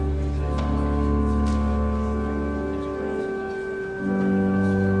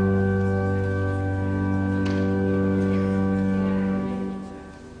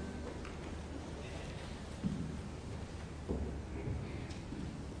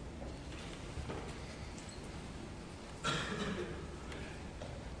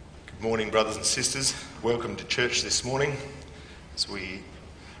Morning, brothers and sisters. Welcome to church this morning as we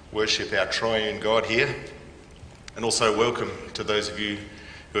worship our triune God here. And also welcome to those of you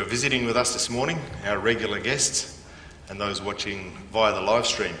who are visiting with us this morning, our regular guests, and those watching via the live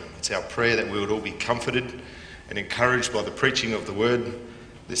stream. It's our prayer that we would all be comforted and encouraged by the preaching of the word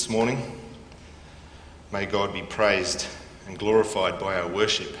this morning. May God be praised and glorified by our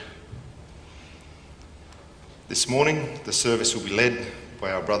worship. This morning, the service will be led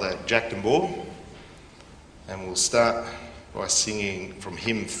by our brother Jack Denboer, and we'll start by singing from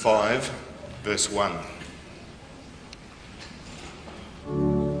hymn 5, verse 1.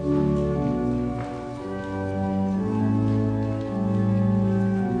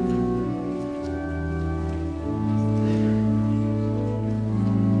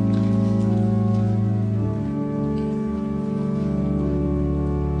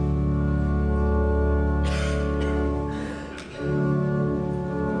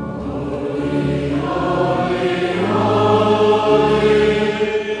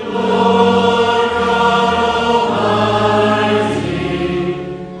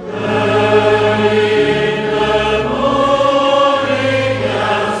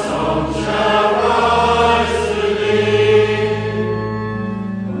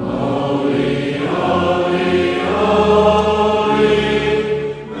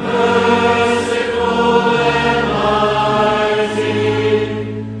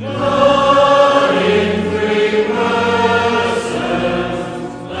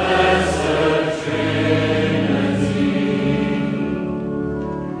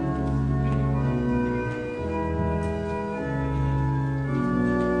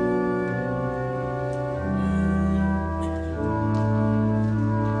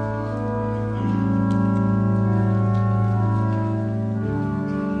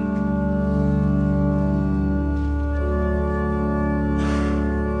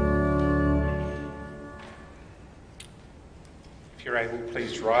 If you're able,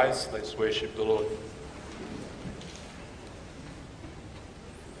 please rise. Let's worship the Lord.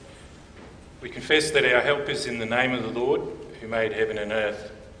 We confess that our help is in the name of the Lord, who made heaven and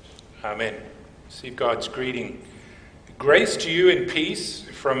earth. Amen. Receive God's greeting. Grace to you and peace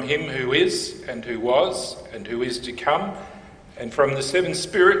from him who is, and who was, and who is to come, and from the seven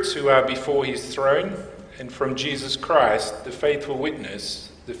spirits who are before his throne, and from Jesus Christ, the faithful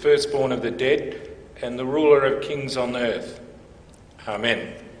witness, the firstborn of the dead, and the ruler of kings on earth.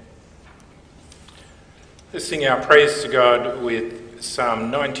 Amen. Let's sing our praise to God with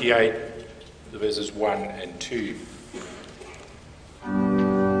Psalm 98, the verses 1 and 2. My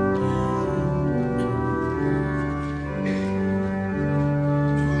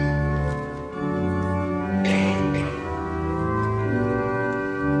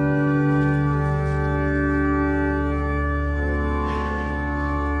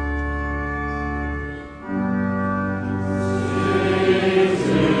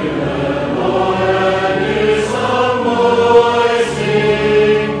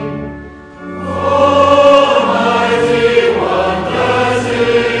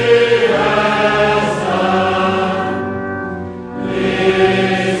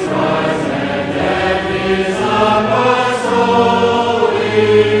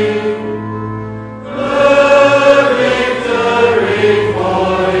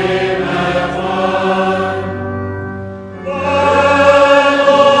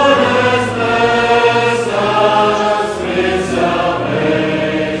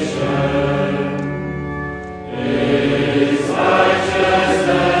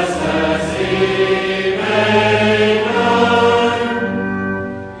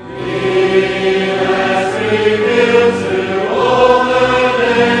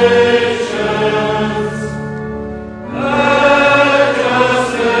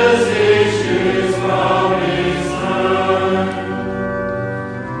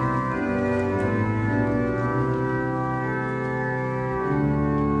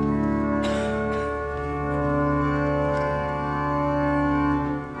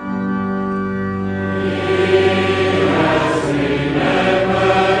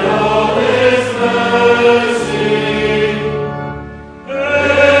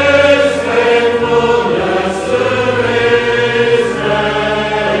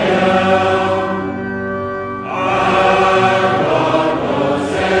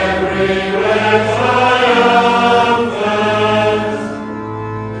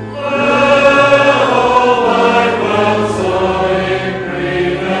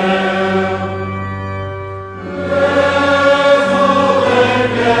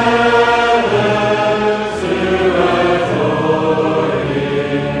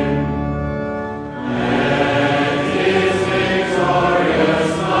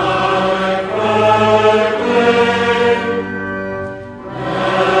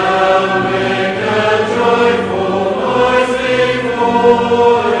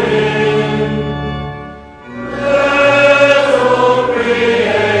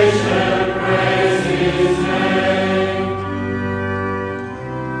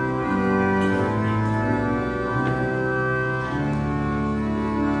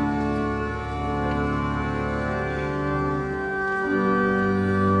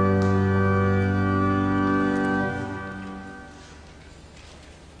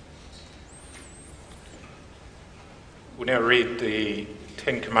We'll now read the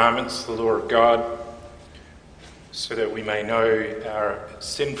Ten Commandments, the law of God, so that we may know our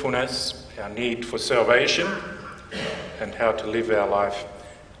sinfulness, our need for salvation, and how to live our life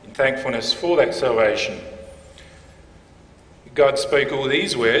in thankfulness for that salvation. God spoke all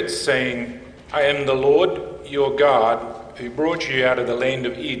these words, saying, I am the Lord your God, who brought you out of the land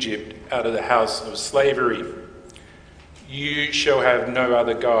of Egypt, out of the house of slavery. You shall have no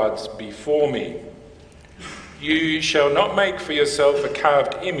other gods before me. You shall not make for yourself a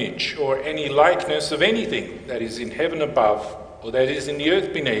carved image or any likeness of anything that is in heaven above, or that is in the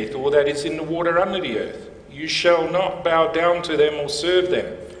earth beneath, or that is in the water under the earth. You shall not bow down to them or serve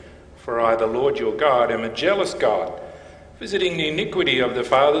them. For I, the Lord your God, am a jealous God, visiting the iniquity of the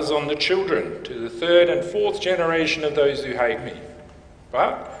fathers on the children, to the third and fourth generation of those who hate me,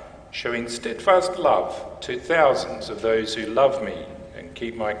 but showing steadfast love to thousands of those who love me and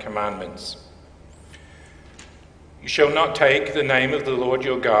keep my commandments. You shall not take the name of the Lord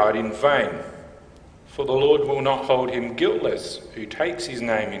your God in vain, for the Lord will not hold him guiltless who takes his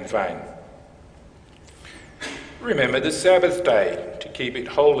name in vain. Remember the Sabbath day to keep it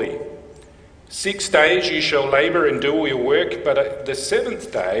holy. 6 days you shall labour and do all your work, but the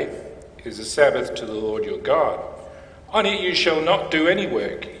seventh day is a Sabbath to the Lord your God. On it you shall not do any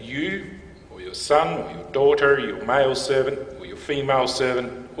work, you or your son or your daughter, your male servant or your female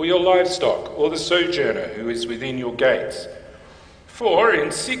servant, or your livestock, or the sojourner who is within your gates. For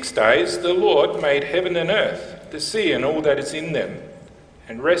in 6 days the Lord made heaven and earth, the sea and all that is in them,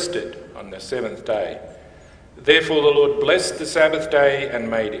 and rested on the seventh day. Therefore the Lord blessed the Sabbath day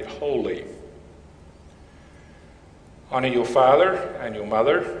and made it holy. Honour your father and your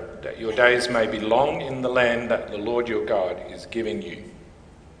mother, that your days may be long in the land that the Lord your God is giving you.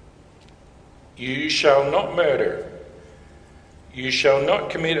 You shall not murder. You shall not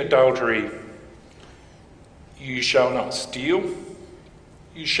commit adultery. You shall not steal.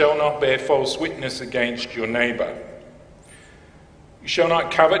 You shall not bear false witness against your neighbour. You shall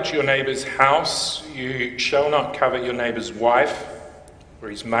not covet your neighbour's house. You shall not covet your neighbour's wife, or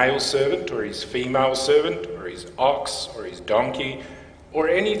his male servant, or his female servant, or his ox, or his donkey, or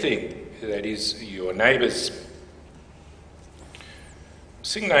anything that is your neighbour's.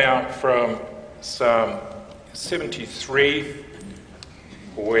 Sing now from Psalm 73,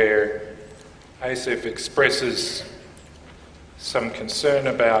 where Asaph expresses some concern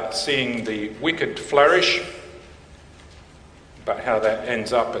about seeing the wicked flourish, but how that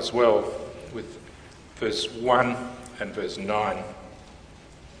ends up as well with verse 1 and verse 9.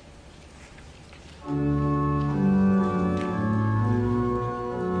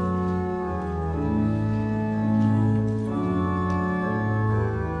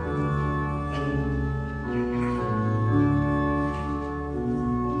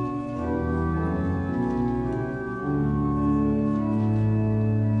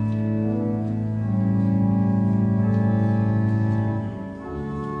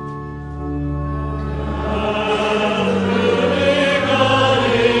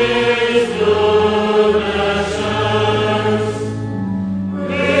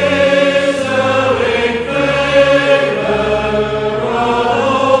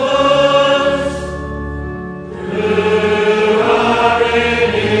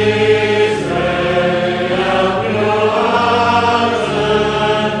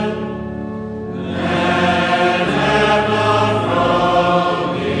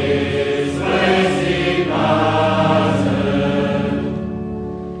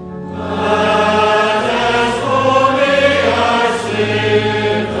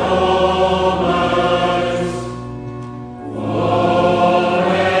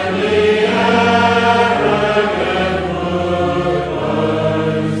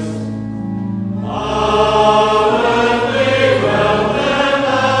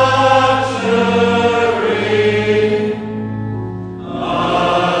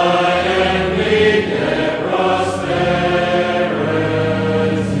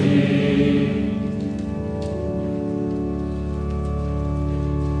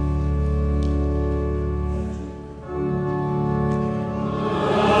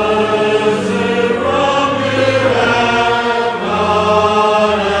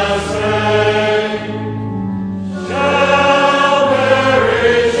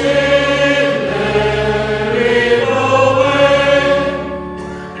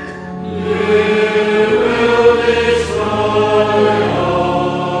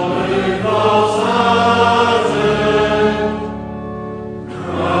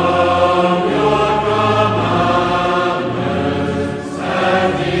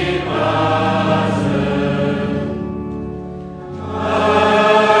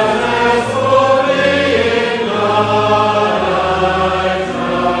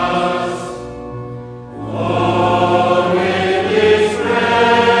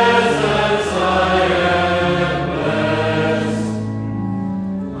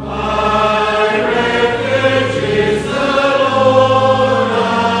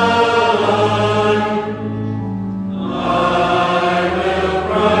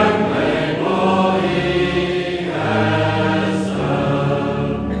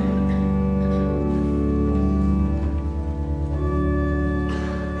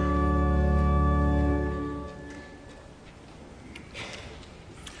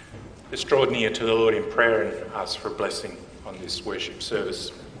 Let's draw near to the Lord in prayer and ask for a blessing on this worship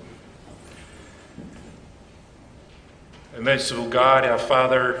service. O merciful God, our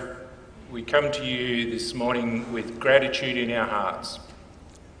Father, we come to you this morning with gratitude in our hearts.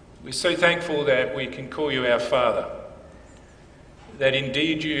 We're so thankful that we can call you our Father, that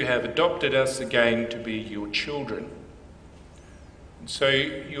indeed you have adopted us again to be your children. And so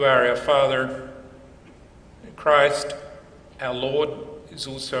you are our Father. Christ, our Lord, is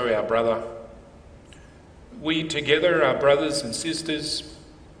also our brother. We together are brothers and sisters.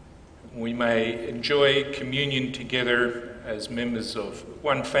 We may enjoy communion together as members of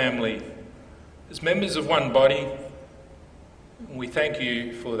one family, as members of one body. We thank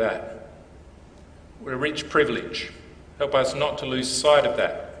you for that. What a rich privilege. Help us not to lose sight of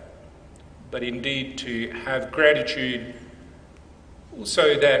that, but indeed to have gratitude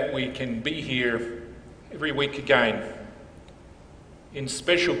also that we can be here every week again in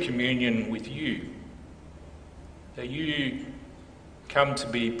special communion with you, that you come to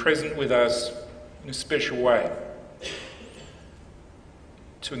be present with us in a special way,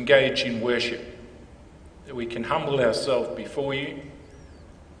 to engage in worship, that we can humble ourselves before you,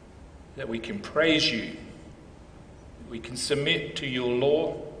 that we can praise you, that we can submit to your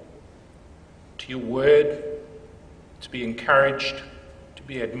law, to your word, to be encouraged, to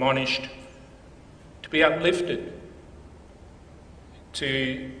be admonished, to be uplifted,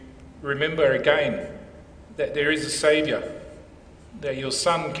 to remember again that there is a Saviour, that your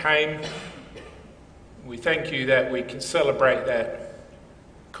Son came. We thank you that we can celebrate that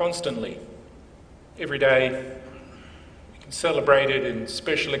constantly, every day. We can celebrate it in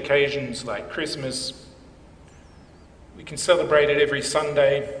special occasions like Christmas. We can celebrate it every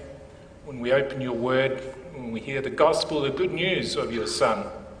Sunday when we open your word, when we hear the gospel, the good news of your Son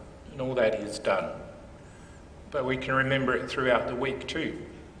and all that he has done. But we can remember it throughout the week too,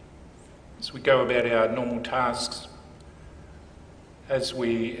 as we go about our normal tasks, as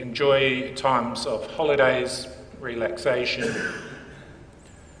we enjoy times of holidays, relaxation,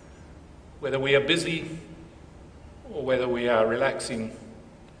 whether we are busy or whether we are relaxing.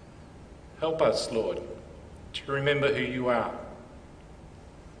 Help us, Lord, to remember who you are,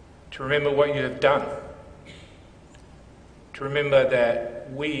 to remember what you have done, to remember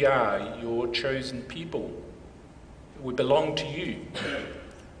that we are your chosen people. We belong to you.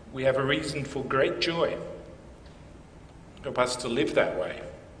 We have a reason for great joy. Help us to live that way,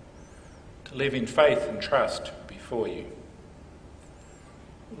 to live in faith and trust before you.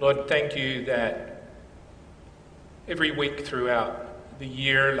 Lord, thank you that every week throughout the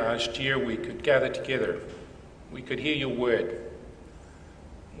year, last year, we could gather together. We could hear your word.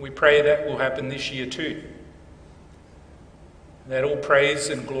 We pray that will happen this year too. That all praise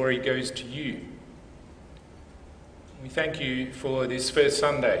and glory goes to you. We thank you for this first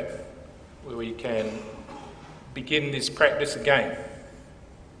Sunday where we can begin this practice again.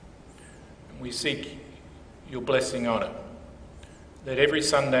 We seek your blessing on it. That every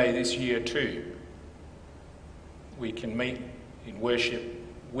Sunday this year too, we can meet in worship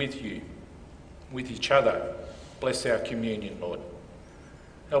with you, with each other. Bless our communion, Lord.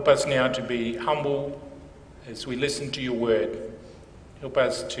 Help us now to be humble as we listen to your word. Help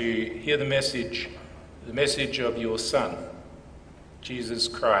us to hear the message of your Son, Jesus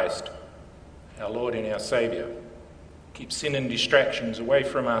Christ, our Lord and our Saviour. Keep sin and distractions away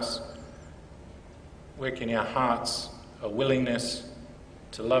from us. Work in our hearts a willingness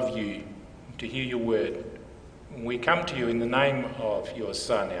to love you, to hear your word. And we come to you in the name of your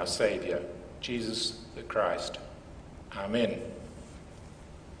Son, our Saviour, Jesus the Christ. Amen.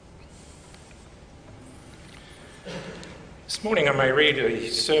 This morning I may read a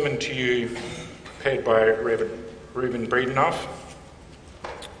sermon to you prepared by Reverend Bredenhof,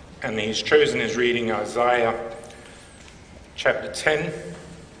 and he's chosen as reading Isaiah chapter 10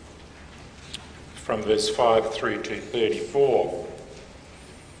 from verse 5 through to 34.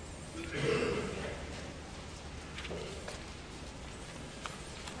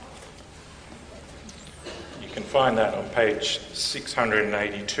 You can find that on page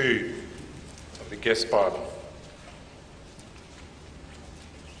 682 of the Guest Bible.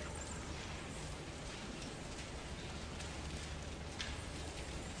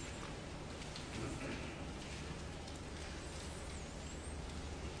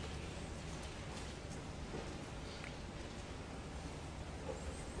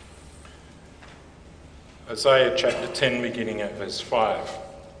 Isaiah chapter 10, beginning at verse 5.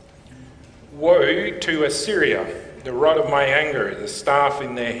 Woe to Assyria, the rod of my anger, the staff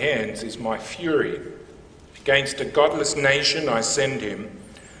in their hands is my fury. Against a godless nation I send him,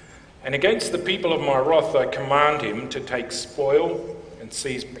 and against the people of my wrath I command him to take spoil and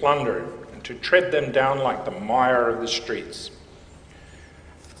seize plunder, and to tread them down like the mire of the streets.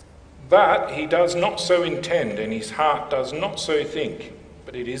 But he does not so intend, and his heart does not so think,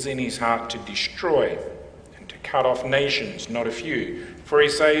 but it is in his heart to destroy and to cut off nations, not a few. For he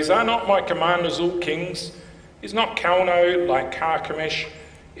says, are not my commanders all kings? Is not Calno like Carchemish?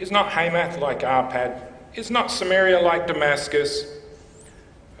 Is not Hamath like Arpad? Is not Samaria like Damascus?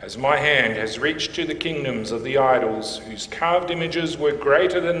 As my hand has reached to the kingdoms of the idols, whose carved images were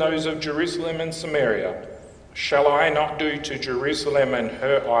greater than those of Jerusalem and Samaria, shall I not do to Jerusalem and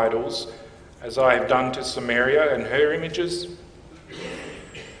her idols as I have done to Samaria and her images?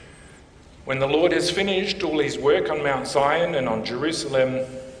 When the Lord has finished all his work on Mount Zion and on Jerusalem,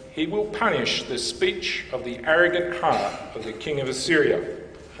 he will punish the speech of the arrogant heart of the king of Assyria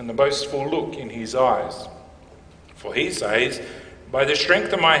and the boastful look in his eyes. For he says, by the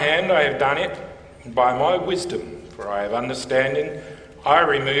strength of my hand I have done it, and by my wisdom, for I have understanding, I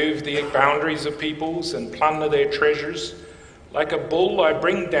remove the boundaries of peoples and plunder their treasures. Like a bull I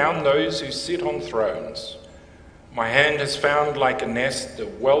bring down those who sit on thrones. My hand has found like a nest the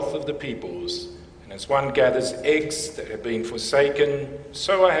wealth of the peoples, and as one gathers eggs that have been forsaken,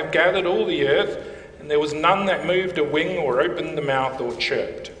 so I have gathered all the earth, and there was none that moved a wing or opened the mouth or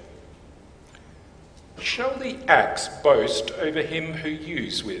chirped. Shall the axe boast over him who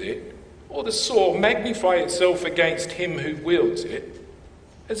uses with it, or the saw magnify itself against him who wields it?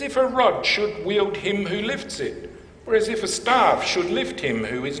 As if a rod should wield him who lifts it, or as if a staff should lift him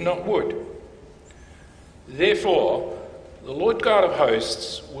who is not wood. Therefore, the Lord God of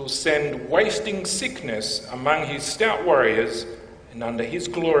hosts will send wasting sickness among his stout warriors, and under his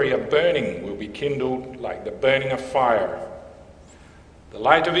glory a burning will be kindled like the burning of fire. The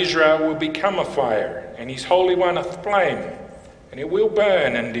light of Israel will become a fire, and his Holy One a flame, and it will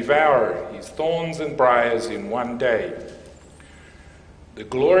burn and devour his thorns and briars in one day. The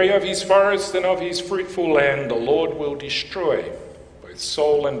glory of his forest and of his fruitful land the Lord will destroy, both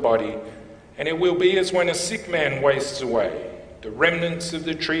soul and body, and it will be as when a sick man wastes away. The remnants of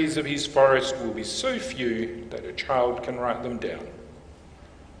the trees of his forest will be so few that a child can write them down.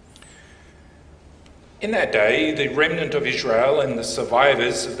 In that day, the remnant of Israel and the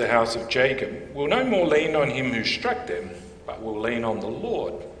survivors of the house of Jacob will no more lean on him who struck them, but will lean on the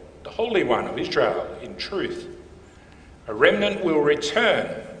Lord, the Holy One of Israel, in truth. A remnant will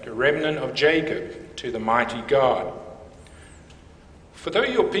return, the remnant of Jacob, to the mighty God. For though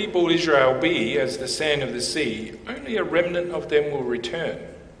your people Israel be as the sand of the sea, only a remnant of them will return.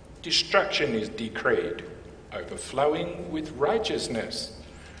 Destruction is decreed, overflowing with righteousness.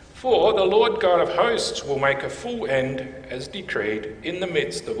 For the Lord God of hosts will make a full end, as decreed, in the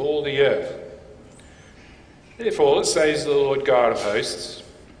midst of all the earth. Therefore, says the Lord God of hosts,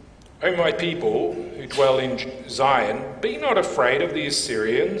 O my people who dwell in Zion, be not afraid of the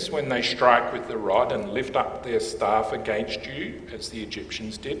Assyrians when they strike with the rod and lift up their staff against you, as the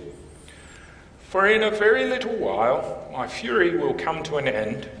Egyptians did. For in a very little while my fury will come to an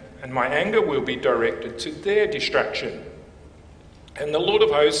end, and my anger will be directed to their destruction. And the Lord of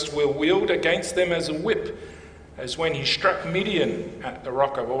hosts will wield against them as a whip, as when he struck Midian at the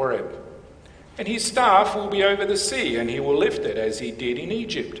rock of Oreb. And his staff will be over the sea, and he will lift it as he did in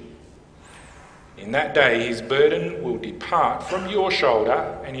Egypt. In that day his burden will depart from your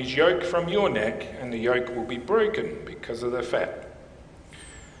shoulder, and his yoke from your neck, and the yoke will be broken because of the fat.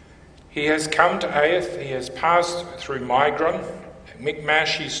 He has come to Aiath, he has passed through Migron. At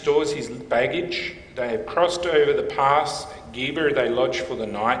Michmash he stores his baggage. They have crossed over the pass. At Geber they lodge for the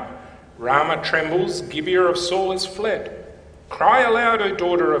night. Ramah trembles, Gibeah of Saul has fled. Cry aloud, O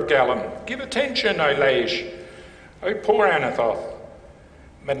daughter of Gallim. Give attention, O Laish. O poor Anathoth.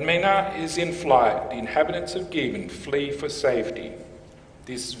 Madmenah is in flight. The inhabitants of Gibeon flee for safety.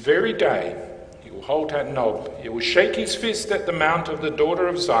 This very day he will halt at Nob. He will shake his fist at the mount of the daughter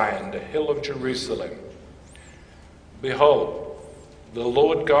of Zion, the hill of Jerusalem. Behold, the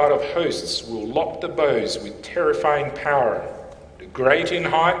Lord God of hosts will lop the bows with terrifying power. The great in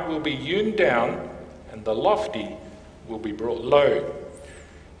height will be hewn down, and the lofty will be brought low.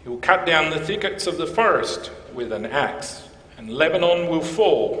 He will cut down the thickets of the forest with an axe, and Lebanon will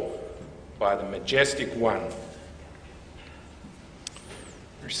fall by the majestic one.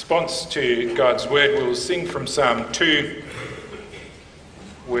 In response to God's word, we'll sing from Psalm 2,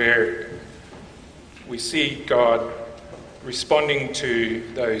 where we see God responding to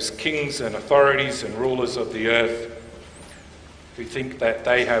those kings and authorities and rulers of the earth who think that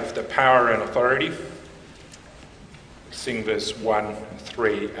they have the power and authority. We sing verse 1,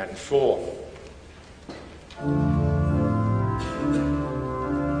 3 and 4.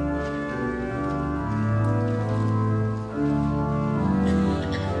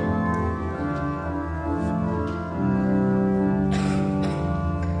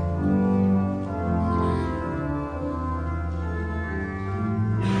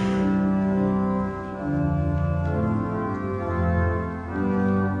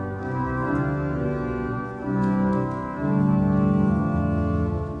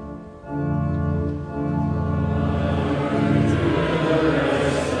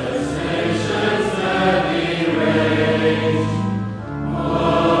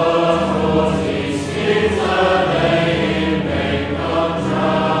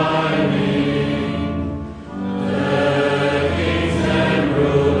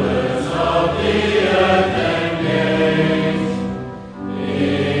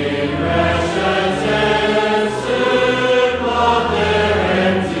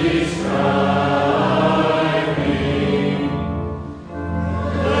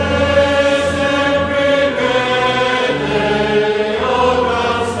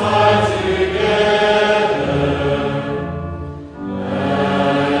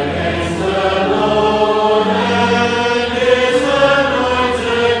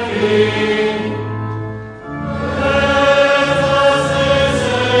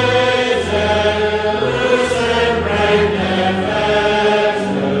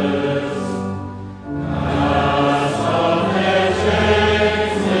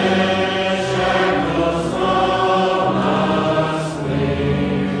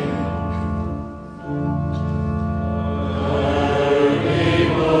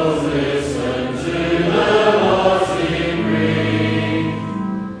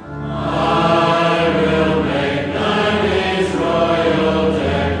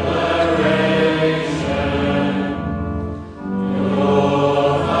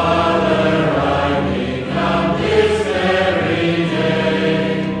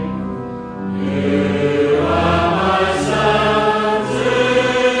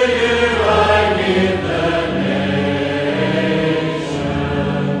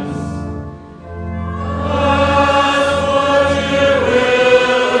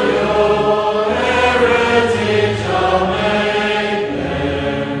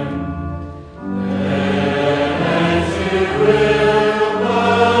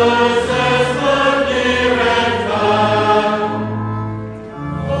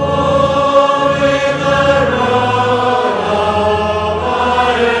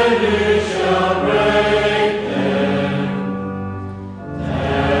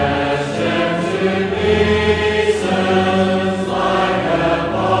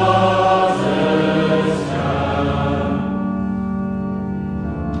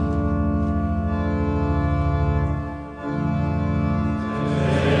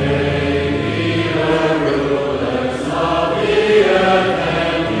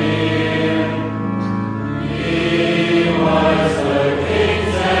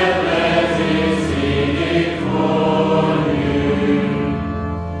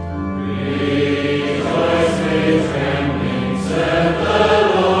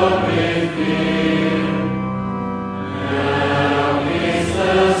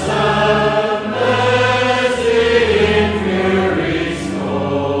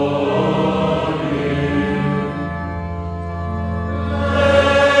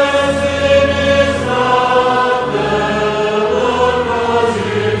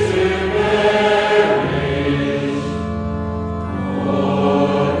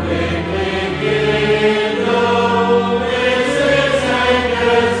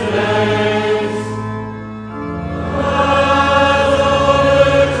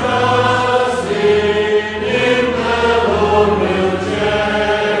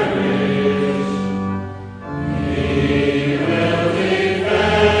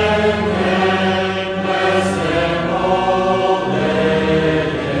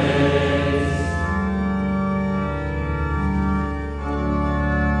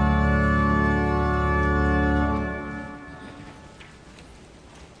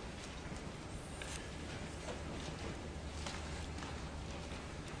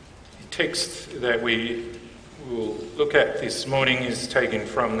 text that we will look at this morning is taken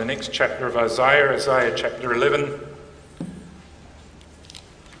from the next chapter of Isaiah, Isaiah chapter 11,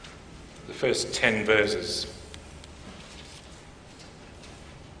 the first 10 verses.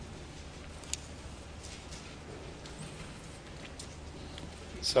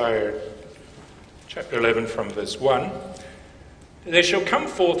 So, chapter 11 from verse 1. There shall come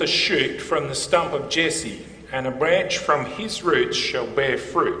forth a shoot from the stump of Jesse, and a branch from his roots shall bear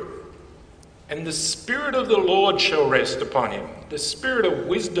fruit. And the Spirit of the Lord shall rest upon him, the Spirit of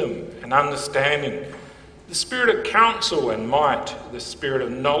wisdom and understanding, the Spirit of counsel and might, the Spirit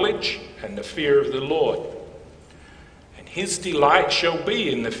of knowledge and the fear of the Lord. And his delight shall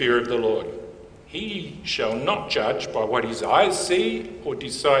be in the fear of the Lord. He shall not judge by what his eyes see, or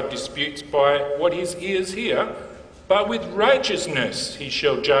decide disputes by what his ears hear, but with righteousness he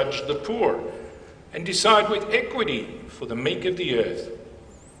shall judge the poor, and decide with equity for the meek of the earth.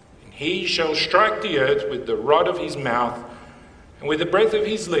 And he shall strike the earth with the rod of his mouth, and with the breath of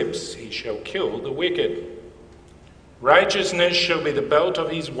his lips he shall kill the wicked. Righteousness shall be the belt of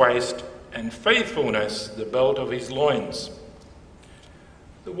his waist, and faithfulness the belt of his loins.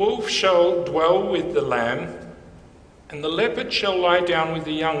 The wolf shall dwell with the lamb, and the leopard shall lie down with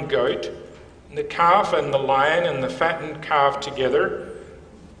the young goat, and the calf and the lion and the fattened calf together,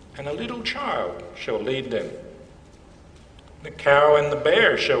 and a little child shall lead them. The cow and the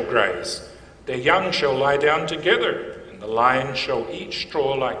bear shall graze, their young shall lie down together, and the lion shall eat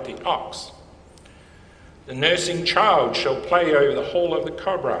straw like the ox. The nursing child shall play over the hole of the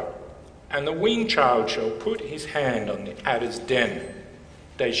cobra, and the weaned child shall put his hand on the adder's den.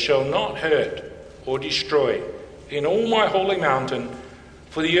 They shall not hurt or destroy in all my holy mountain,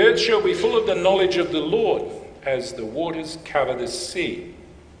 for the earth shall be full of the knowledge of the Lord, as the waters cover the sea.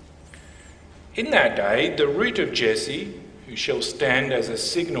 In that day, the root of Jesse, who shall stand as a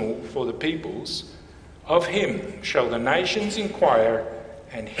signal for the peoples, of him shall the nations inquire,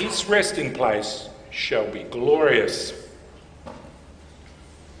 and his resting place shall be glorious.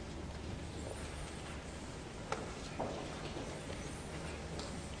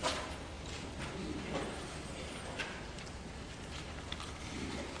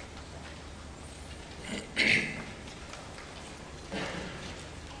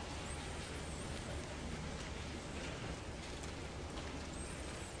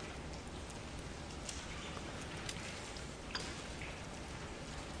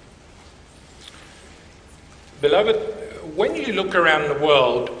 Beloved, when you look around the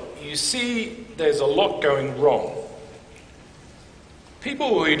world, you see there's a lot going wrong.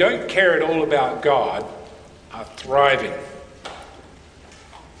 People who don't care at all about God are thriving.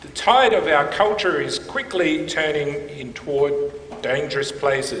 The tide of our culture is quickly turning in toward dangerous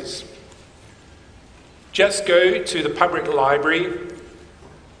places. Just go to the public library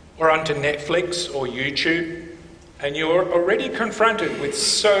or onto Netflix or YouTube, and you're already confronted with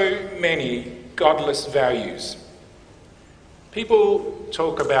so many godless values. People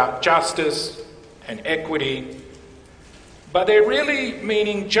talk about justice and equity, but they're really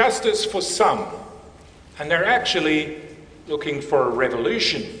meaning justice for some, and they're actually looking for a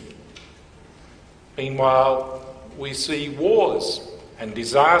revolution. Meanwhile, we see wars and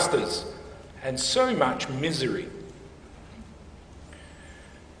disasters and so much misery.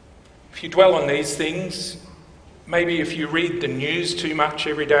 If you dwell on these things, maybe if you read the news too much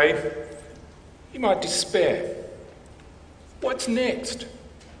every day, you might despair. What's next?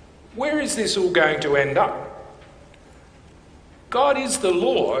 Where is this all going to end up? God is the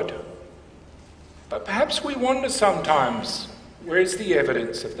Lord, but perhaps we wonder sometimes, where's the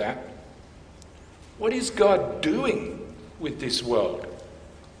evidence of that? What is God doing with this world?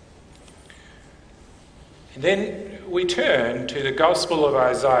 And then we turn to the Gospel of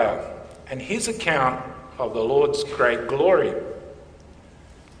Isaiah and his account of the Lord's great glory.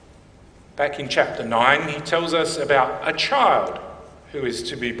 Back in chapter 9, he tells us about a child who is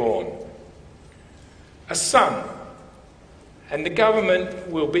to be born, a son, and the government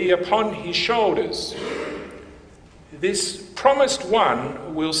will be upon his shoulders. This promised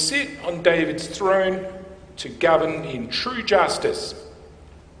one will sit on David's throne to govern in true justice.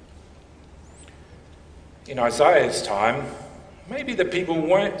 In Isaiah's time, maybe the people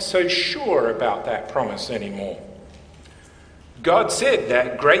weren't so sure about that promise anymore. God said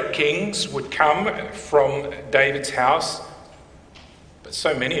that great kings would come from David's house, but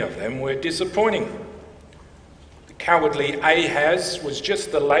so many of them were disappointing. The cowardly Ahaz was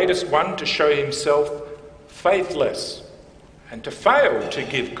just the latest one to show himself faithless and to fail to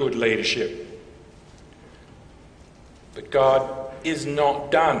give good leadership. But God is not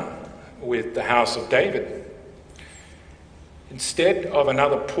done with the house of David. Instead of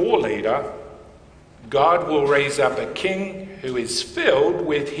another poor leader, God will raise up a king who is filled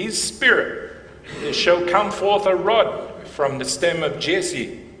with his Spirit. There shall come forth a rod from the stem of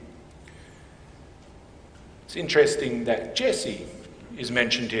Jesse. It's interesting that Jesse is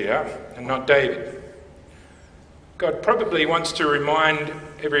mentioned here and not David. God probably wants to remind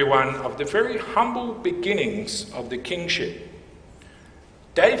everyone of the very humble beginnings of the kingship.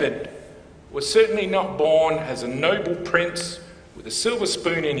 David was certainly not born as a noble prince with a silver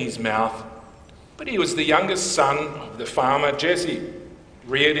spoon in his mouth, but he was the youngest son of the farmer Jesse,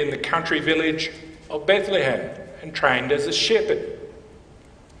 reared in the country village of Bethlehem and trained as a shepherd.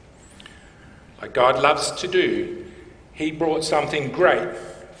 Like God loves to do, he brought something great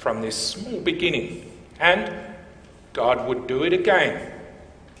from this small beginning, and God would do it again.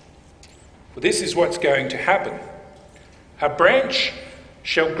 Well, this is what's going to happen. A branch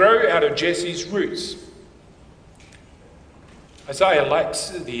shall grow out of Jesse's roots. Isaiah likes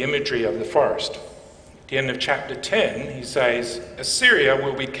the imagery of the forest. At the end of chapter 10, he says, Assyria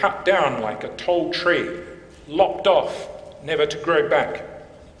will be cut down like a tall tree, lopped off, never to grow back.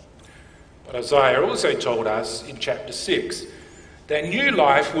 But Isaiah also told us in chapter 6 that new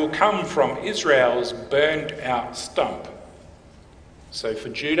life will come from Israel's burned out stump. So for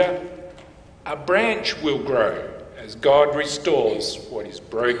Judah, a branch will grow as God restores what is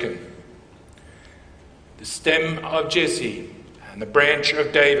broken. The stem of Jesse and the branch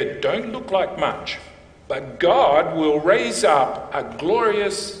of David don't look like much, but God will raise up a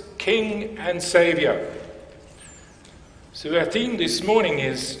glorious King and Saviour. So our theme this morning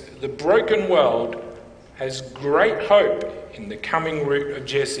is the broken world has great hope in the coming root of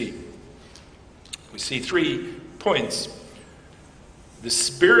Jesse. We see 3 points. The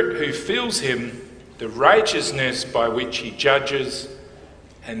Spirit who fills him, the righteousness by which he judges,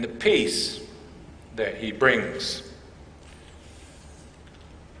 and the peace that he brings.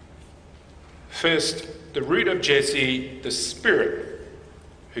 First, the root of Jesse, the Spirit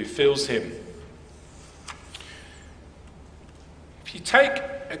who fills him. If you take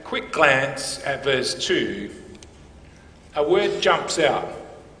a quick glance at verse 2, a word jumps out.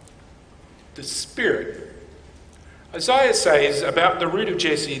 The Spirit. Isaiah says about the root of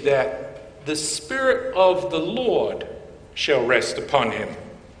Jesse that the Spirit of the Lord shall rest upon him.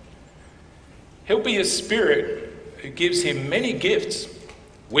 He'll be a Spirit who gives him many gifts,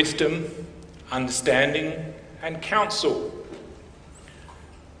 wisdom, understanding, and counsel.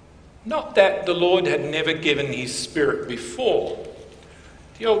 Not that the Lord had never given his Spirit before.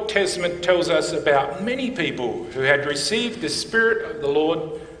 The Old Testament tells us about many people who had received the Spirit of the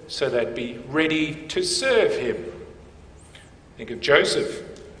Lord so they'd be ready to serve him. Think of Joseph,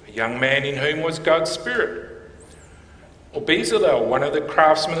 a young man in whom was God's Spirit. Or Bezalel, one of the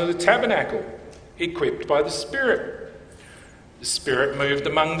craftsmen of the tabernacle, equipped by the Spirit. The Spirit moved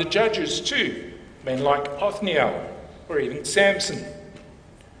among the judges too, men like Othniel or even Samson.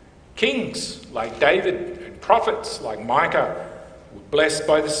 Kings like David and prophets like Micah were blessed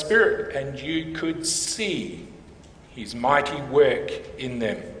by the Spirit, and you could see his mighty work in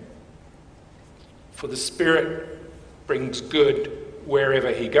them. For the Spirit brings good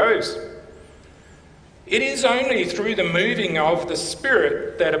wherever he goes. It is only through the moving of the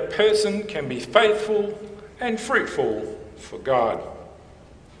Spirit that a person can be faithful and fruitful for God.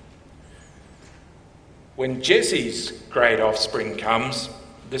 When Jesse's great offspring comes,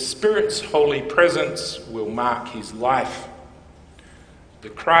 the Spirit's holy presence will mark his life. The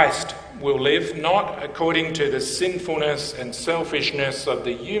Christ will live not according to the sinfulness and selfishness of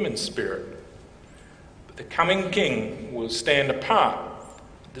the human spirit, but the coming King will stand apart,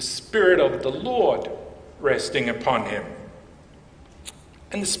 the Spirit of the Lord resting upon him.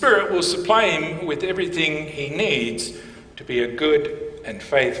 And the Spirit will supply him with everything he needs to be a good and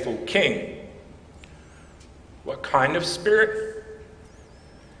faithful king. What kind of spirit?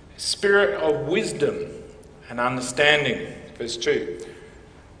 A spirit of wisdom and understanding. Verse 2.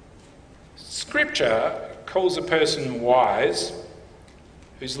 Scripture calls a person wise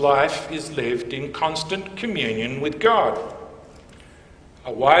whose life is lived in constant communion with God.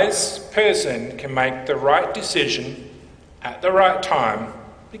 A wise person can make the right decision at the right time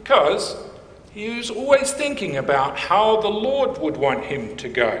because he is always thinking about how the Lord would want him to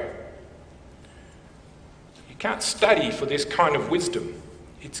go. You can't study for this kind of wisdom.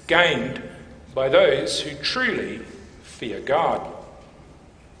 It's gained by those who truly fear God.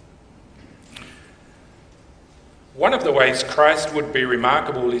 One of the ways Christ would be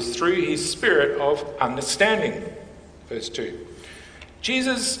remarkable is through his spirit of understanding. Verse 2.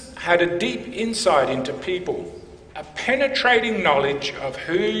 Jesus had a deep insight into people, a penetrating knowledge of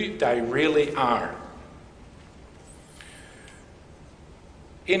who they really are.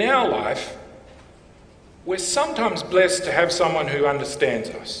 in our life, we're sometimes blessed to have someone who understands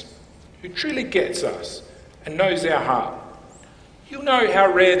us, who truly gets us and knows our heart. You'll know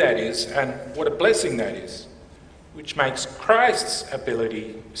how rare that is and what a blessing that is, which makes Christ's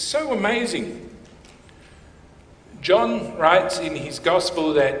ability so amazing. John writes in his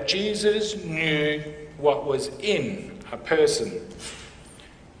gospel that Jesus knew what was in a person.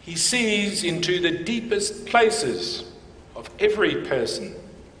 He sees into the deepest places of every person.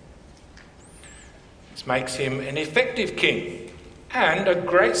 This makes him an effective king and a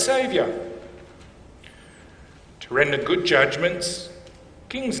great saviour. To render good judgments,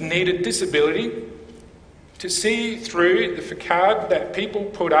 kings needed this ability to see through the facade that people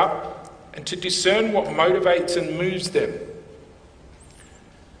put up and to discern what motivates and moves them.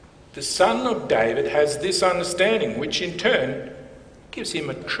 The Son of David has this understanding, which in turn gives him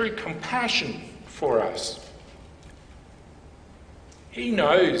a true compassion for us. He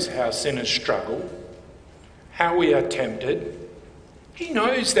knows how sinners struggle, how we are tempted. He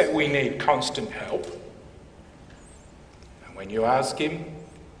knows that we need constant help. And when you ask him,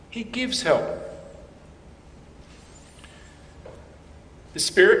 he gives help. The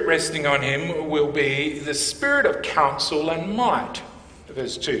Spirit resting on him will be the Spirit of counsel and might,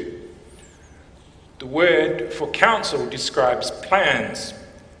 verse 2. The word for counsel describes plans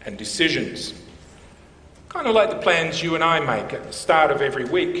and decisions, kind of like the plans you and I make at the start of every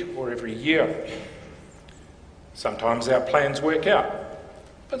week or every year. Sometimes our plans work out,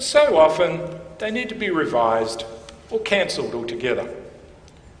 but so often they need to be revised or cancelled altogether.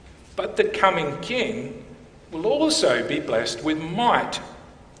 But the coming king will also be blessed with might,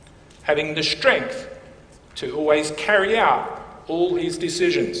 having the strength to always carry out all his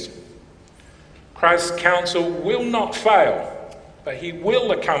decisions. Christ's counsel will not fail, but he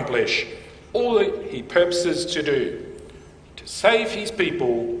will accomplish all that he purposes to do, to save his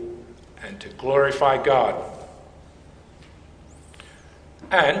people and to glorify God.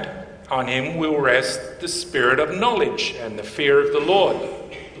 And on him will rest the spirit of knowledge and the fear of the Lord,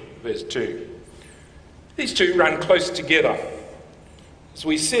 verse 2. These two run close together. As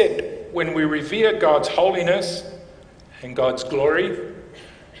we said, when we revere God's holiness and God's glory,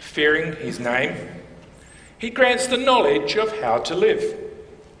 fearing his name, he grants the knowledge of how to live,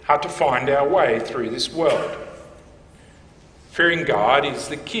 how to find our way through this world. Fearing God is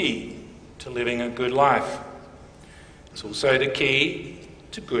the key to living a good life. It's also the key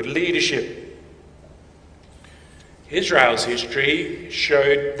to good leadership. Israel's history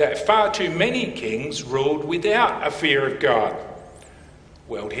showed that far too many kings ruled without a fear of God.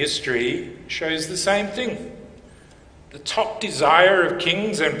 World history shows the same thing. The top desire of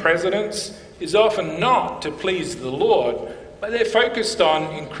kings and presidents is often not to please the Lord, but they're focused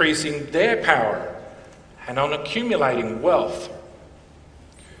on increasing their power and on accumulating wealth.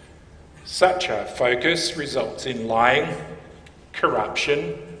 Such a focus results in lying,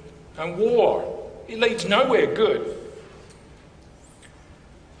 corruption, and war. It leads nowhere good.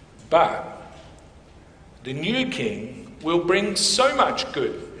 But the new king will bring so much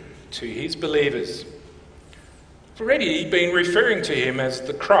good to his believers. I've already been referring to him as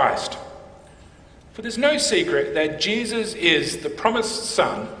the Christ. For there's no secret that Jesus is the promised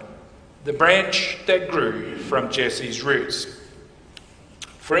son, the branch that grew from Jesse's roots.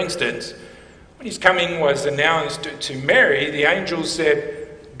 For instance, when his coming was announced to Mary, the angel said,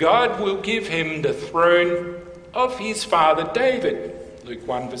 God will give him the throne of his father David, Luke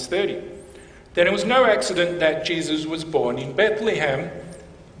 1 verse 30. Then it was no accident that Jesus was born in Bethlehem,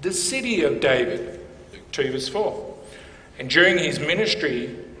 the city of David, Luke 2 verse 4. And during his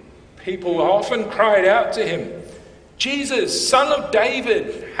ministry, people often cried out to him, Jesus, son of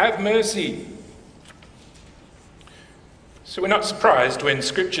David, have mercy. So we're not surprised when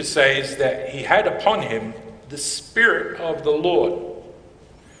Scripture says that he had upon him the Spirit of the Lord.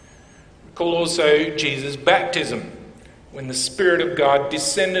 Recall also Jesus' baptism, when the Spirit of God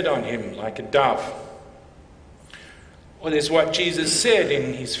descended on him like a dove. Or there's what Jesus said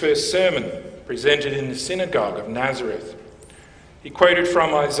in his first sermon, presented in the synagogue of Nazareth. He quoted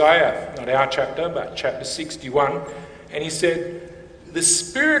from Isaiah, not our chapter, but chapter 61, and he said, the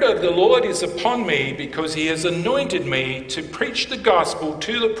Spirit of the Lord is upon me because he has anointed me to preach the gospel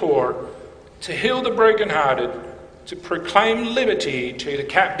to the poor, to heal the brokenhearted, to proclaim liberty to the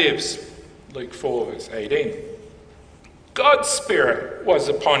captives. Luke 4 verse 18. God's Spirit was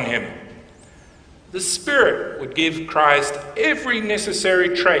upon him. The Spirit would give Christ every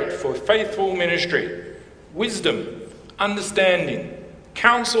necessary trait for faithful ministry: wisdom, understanding,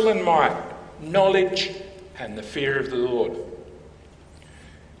 counsel and might, knowledge and the fear of the Lord.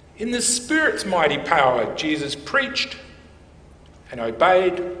 In the Spirit's mighty power, Jesus preached and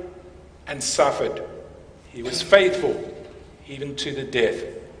obeyed and suffered. He was faithful even to the death.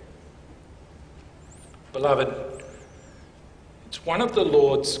 Beloved, it's one of the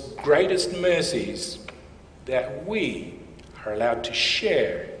Lord's greatest mercies that we are allowed to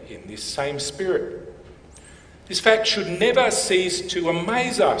share in this same Spirit. This fact should never cease to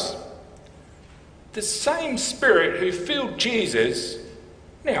amaze us. The same Spirit who filled Jesus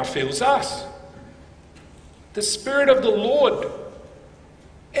now fills us. The Spirit of the Lord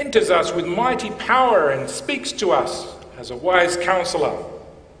enters us with mighty power and speaks to us as a wise counsellor.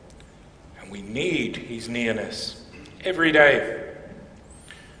 And we need his nearness every day.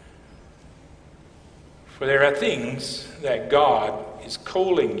 For there are things that God is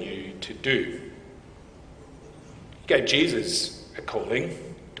calling you to do. He gave Jesus a calling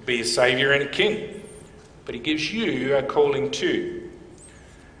to be a saviour and a king, but he gives you a calling too.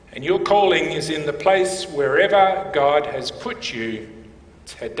 And your calling is in the place wherever God has put you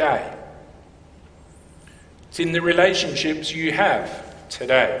today. It's in the relationships you have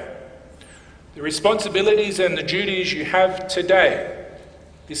today. The responsibilities and the duties you have today,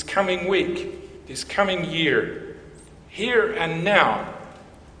 this coming week, this coming year, here and now,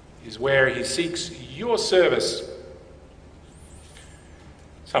 is where he seeks your service.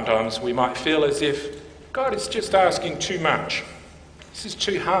 Sometimes we might feel as if God is just asking too much. This is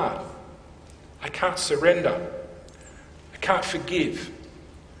too hard. I can't surrender. I can't forgive.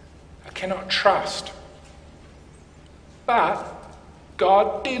 I cannot trust. But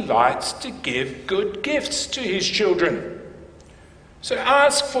God delights to give good gifts to his children. So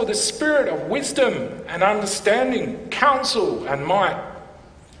ask for the spirit of wisdom and understanding, counsel and might.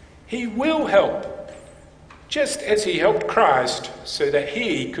 He will help, just as he helped Christ so that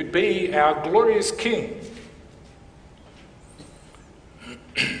he could be our glorious King.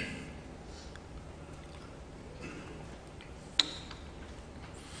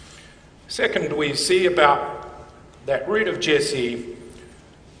 Second, we see about that root of Jesse,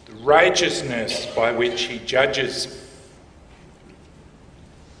 the righteousness by which he judges.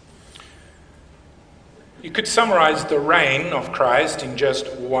 You could summarise the reign of Christ in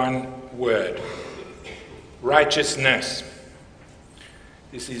just one word: righteousness.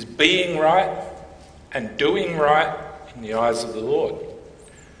 This is being right and doing right in the eyes of the Lord.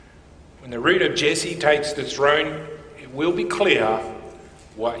 When the root of Jesse takes the throne, it will be clear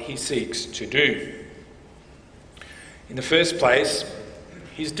what he seeks to do. In the first place,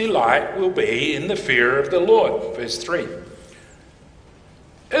 his delight will be in the fear of the Lord. Verse 3.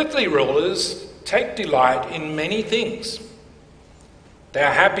 Earthly rulers take delight in many things. They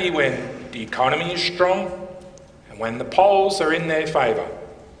are happy when the economy is strong and when the polls are in their favour.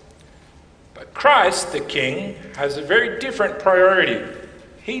 But Christ, the King, has a very different priority.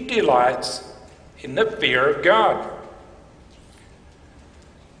 He delights in the fear of God.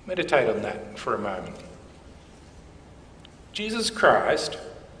 Meditate on that for a moment. Jesus Christ,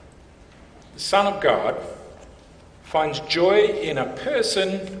 the Son of God, finds joy in a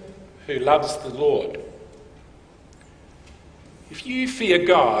person who loves the Lord. If you fear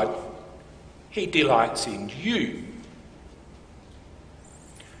God, he delights in you.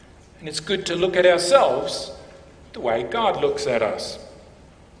 And it's good to look at ourselves the way God looks at us.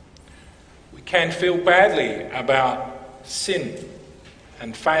 We can feel badly about sin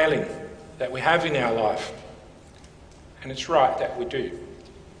and failing that we have in our life. And it's right that we do.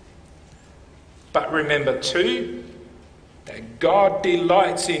 But remember too, that God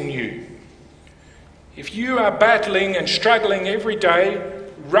delights in you. If you are battling and struggling every day,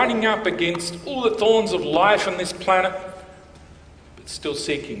 running up against all the thorns of life on this planet, but still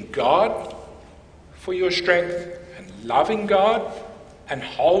seeking God for your strength and loving God and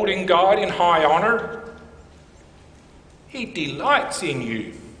holding God in high honour, he delights in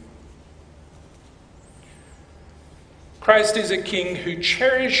you. Christ is a king who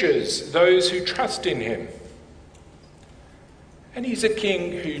cherishes those who trust in him. And he's a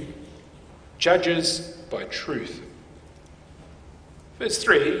king who judges by truth. Verse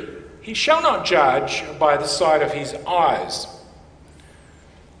 3, he shall not judge by the sight of his eyes.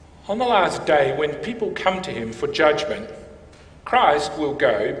 On the last day, when people come to him for judgment, Christ will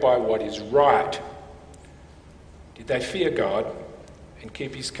go by what is right. Did they fear God and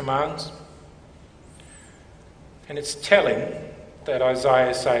keep his commands? And it's telling that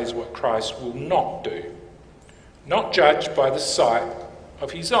Isaiah says what Christ will not do. Not judge by the sight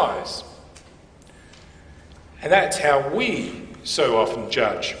of his eyes. And that's how we so often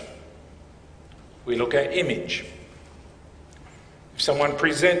judge. We look at image. If someone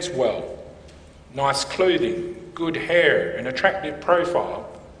presents well, nice clothing, good hair, an attractive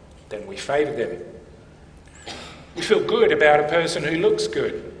profile, then we favour them. We feel good about a person who looks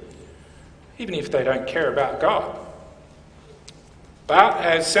good, even if they don't care about God. But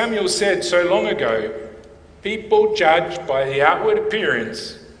as Samuel said so long ago, people judge by the outward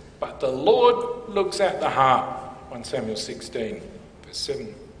appearance, but the Lord looks at the heart. 1 Samuel 16, verse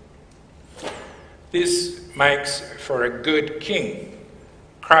 7. This makes for a good king.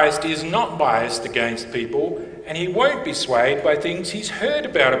 Christ is not biased against people, and he won't be swayed by things he's heard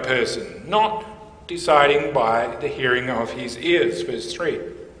about a person, not deciding by the hearing of his ears. Verse 3.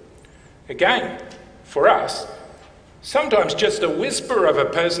 Again, for us, sometimes just a whisper of a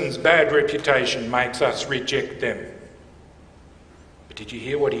person's bad reputation makes us reject them. But did you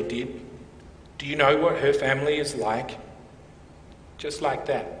hear what he did? Do you know what her family is like? Just like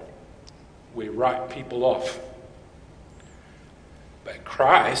that, we write people off. But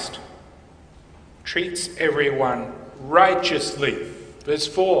Christ treats everyone righteously. Verse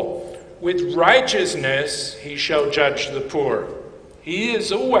 4, with righteousness he shall judge the poor. He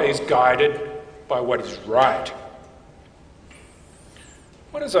is always guided by what is right.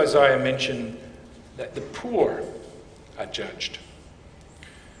 Why does Isaiah mention that the poor are judged?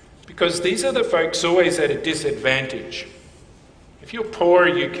 Because these are the folks always at a disadvantage. If you're poor,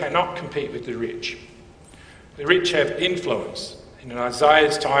 you cannot compete with the rich. The rich have influence. And in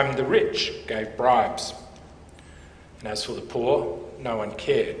Isaiah's time, the rich gave bribes. And as for the poor, no one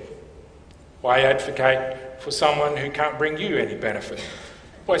cared. Why advocate for someone who can't bring you any benefit?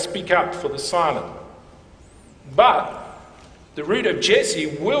 Why speak up for the silent? But the root of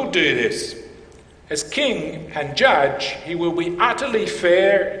Jesse will do this. As king and judge, he will be utterly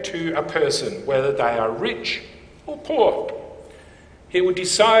fair to a person, whether they are rich or poor. He will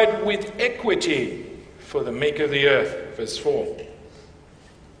decide with equity for the meek of the earth. Verse 4.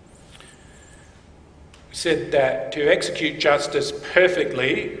 We said that to execute justice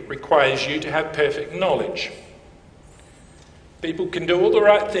perfectly requires you to have perfect knowledge. People can do all the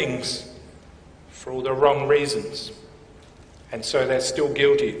right things for all the wrong reasons, and so they're still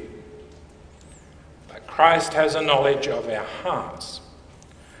guilty. But Christ has a knowledge of our hearts,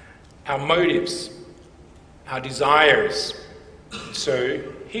 our motives, our desires, so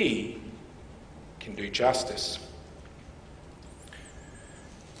he can do justice.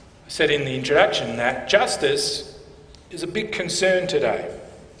 I said in the introduction that justice is a big concern today.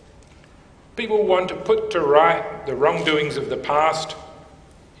 People want to put to right the wrongdoings of the past,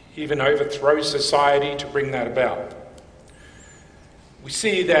 even overthrow society to bring that about. We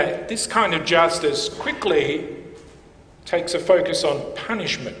see that this kind of justice quickly takes a focus on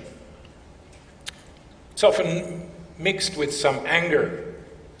punishment. It's often mixed with some anger,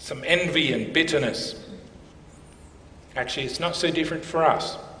 some envy and bitterness. Actually, it's not so different for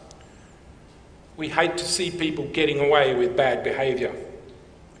us. We hate to see people getting away with bad behaviour.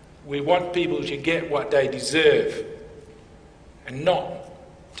 We want people to get what they deserve and not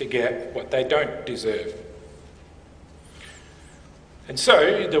to get what they don't deserve. And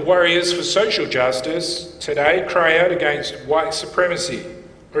so the warriors for social justice today cry out against white supremacy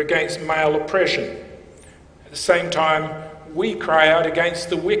or against male oppression. At the same time, we cry out against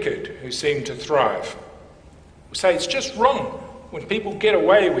the wicked who seem to thrive. We say it's just wrong when people get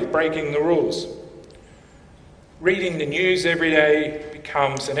away with breaking the rules. Reading the news every day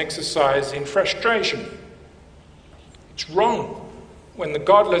becomes an exercise in frustration. It's wrong when the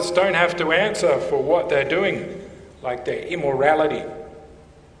godless don't have to answer for what they're doing, like their immorality.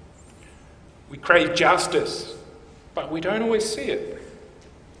 We crave justice, but we don't always see it.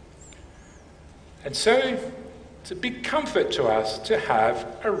 And so it's a big comfort to us to have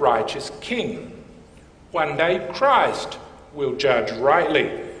a righteous king. One day Christ will judge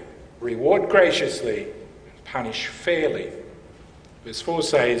rightly, reward graciously, and punish fairly. Verse 4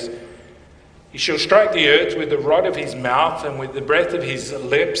 says, he shall strike the earth with the rod of his mouth, and with the breath of his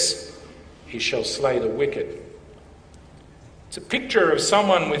lips he shall slay the wicked. It's a picture of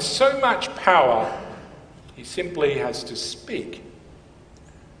someone with so much power, he simply has to speak.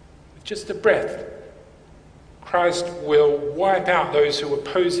 With just a breath, Christ will wipe out those who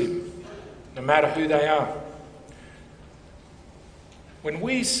oppose him, no matter who they are. When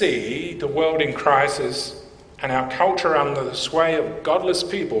we see the world in crisis and our culture under the sway of godless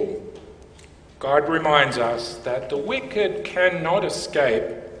people, God reminds us that the wicked cannot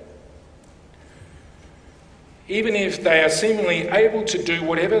escape. Even if they are seemingly able to do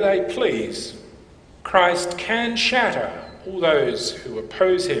whatever they please, Christ can shatter all those who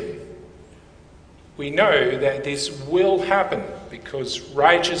oppose him. We know that this will happen because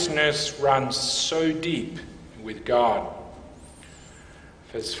righteousness runs so deep with God.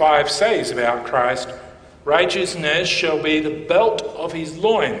 Verse 5 says about Christ, righteousness shall be the belt of his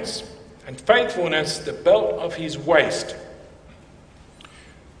loins. and faithfulness the belt of his waist.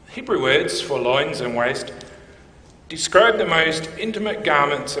 Hebrew words for loins and waist describe the most intimate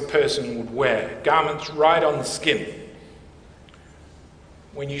garments a person would wear, garments right on the skin.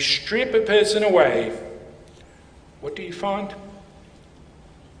 When you strip a person away, what do you find?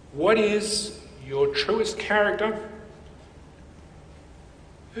 What is your truest character?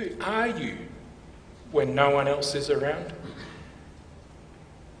 Who are you when no one else is around?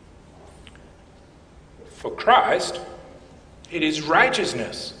 For Christ, it is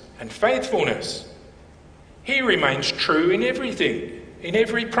righteousness and faithfulness. He remains true in everything, in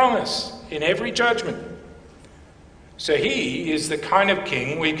every promise, in every judgment. So he is the kind of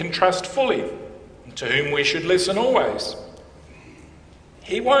king we can trust fully, and to whom we should listen always.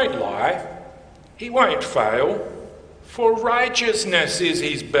 He won't lie, he won't fail, for righteousness is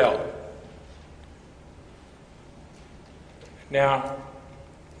his belt. Now,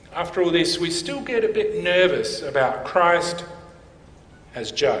 after all this, we still get a bit nervous about Christ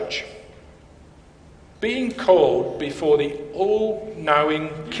as judge. Being called before the all-knowing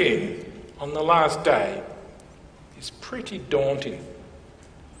King on the last day is pretty daunting.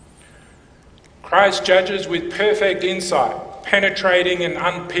 Christ judges with perfect insight, penetrating and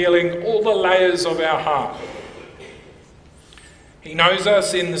unpeeling all the layers of our heart. He knows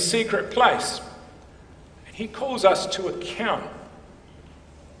us in the secret place, and he calls us to account.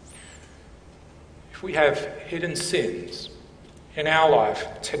 If we have hidden sins in our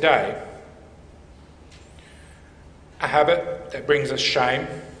life today, a habit that brings us shame,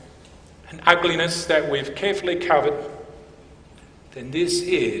 an ugliness that we've carefully covered, then this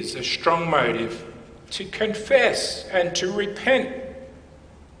is a strong motive to confess and to repent.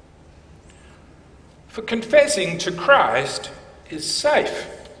 For confessing to Christ is safe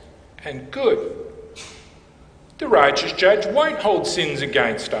and good. The righteous judge won't hold sins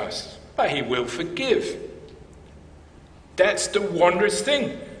against us, but he will forgive. That's the wondrous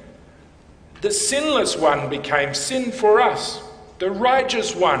thing. The sinless one became sin for us. The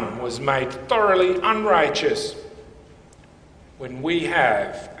righteous one was made thoroughly unrighteous. When we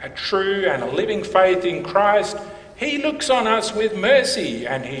have a true and a living faith in Christ, he looks on us with mercy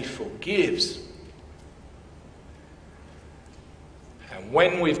and he forgives. And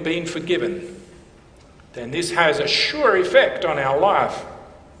when we've been forgiven, then this has a sure effect on our life.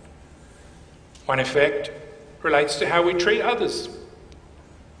 One effect relates to how we treat others.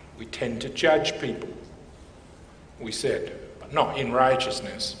 We tend to judge people, we said, but not in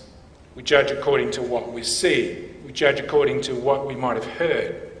righteousness. We judge according to what we see. We judge according to what we might have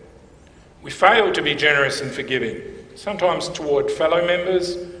heard. We fail to be generous and forgiving, sometimes toward fellow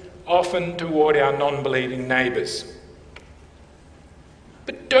members, often toward our non-believing neighbours.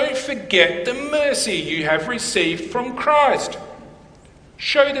 But don't forget the mercy you have received from Christ.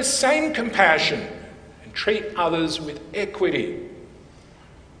 Show the same compassion and treat others with equity.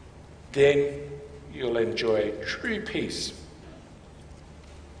 Then you'll enjoy true peace.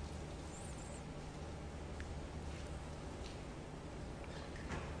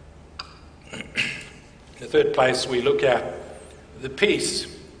 The third place we look at the peace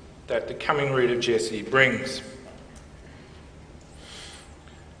that the coming root of Jesse brings.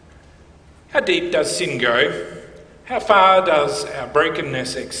 How deep does sin go? How far does our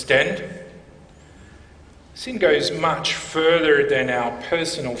brokenness extend? Sin goes much further than our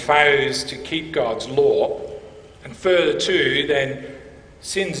personal failures to keep God's law, and further too than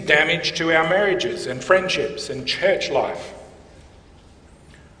sin's damage to our marriages and friendships and church life.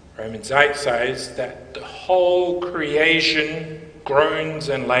 Romans 8 says that the whole creation groans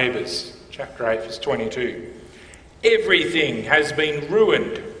and labours. Chapter 8 verse 22. Everything has been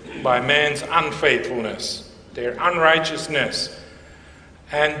ruined by man's unfaithfulness, their unrighteousness.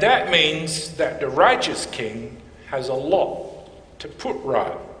 And that means that the righteous king has a lot to put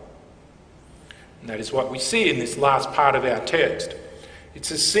right. And that is what we see in this last part of our text. It's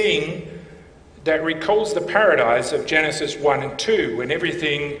a scene that recalls the paradise of Genesis 1 and 2, when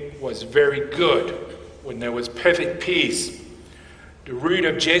everything was very good, when there was perfect peace. The root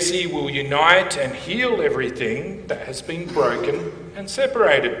of Jesse will unite and heal everything that has been broken and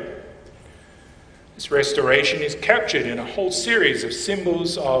separated. This restoration is captured in a whole series of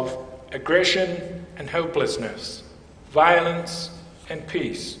symbols of aggression and helplessness, violence and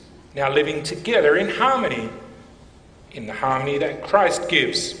peace, now living together in harmony, in the harmony that Christ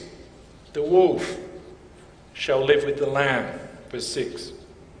gives. The wolf shall live with the lamb, verse 6.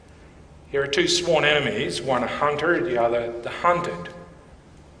 Here are two sworn enemies, one a hunter, the other the hunted.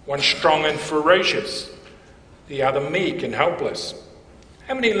 One strong and ferocious, the other meek and helpless.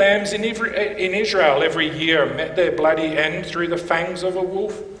 How many lambs in Israel every year met their bloody end through the fangs of a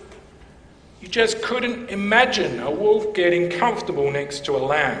wolf? You just couldn't imagine a wolf getting comfortable next to a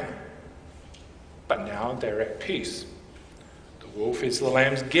lamb. But now they're at peace. The wolf is the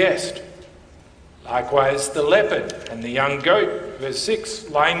lamb's guest. Likewise, the leopard and the young goat, verse 6,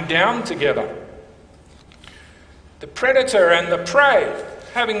 lying down together. The predator and the prey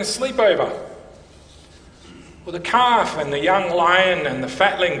having a sleepover. Or the calf and the young lion and the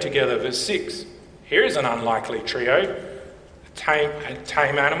fatling together, verse 6. Here is an unlikely trio. A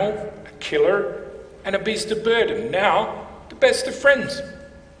tame animal, a killer, and a beast of burden. Now, the best of friends.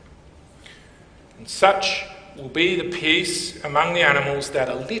 And such will be the peace among the animals that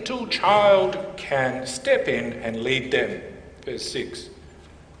a little child can step in and lead them. Verse 6.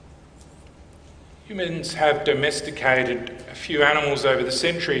 Humans have domesticated a few animals over the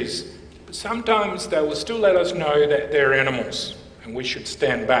centuries, but sometimes they will still let us know that they're animals and we should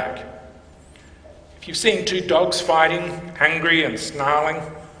stand back. If you've seen two dogs fighting, angry and snarling,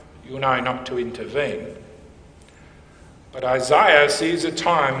 you'll know not to intervene. But Isaiah sees a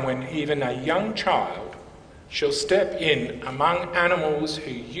time when even a young child shall step in among animals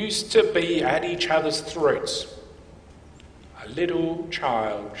who used to be at each other's throats. A little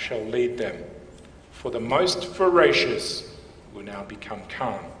child shall lead them, for the most ferocious will now become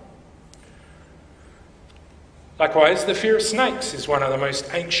calm. Likewise, the fear of snakes is one of the most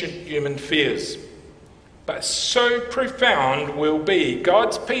ancient human fears. But so profound will be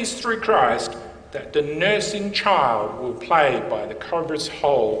God's peace through Christ that the nursing child will play by the cobra's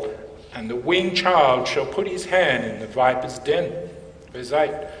hole, and the weaned child shall put his hand in the viper's den. Verse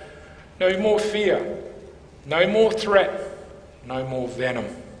 8. No more fear, no more threat, no more venom.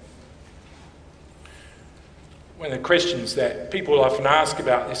 One of the questions that people often ask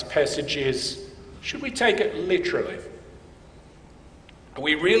about this passage is, should we take it literally? Are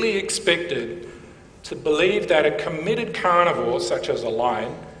we really expected to believe that a committed carnivore, such as a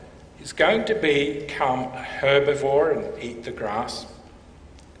lion, is going to become a herbivore and eat the grass?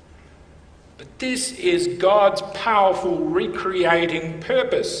 But this is God's powerful recreating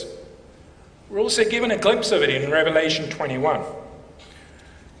purpose. We're also given a glimpse of it in Revelation 21,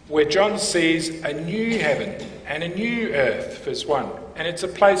 where John sees a new heaven and a new earth, verse 1. And it's a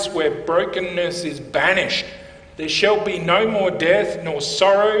place where brokenness is banished. There shall be no more death, nor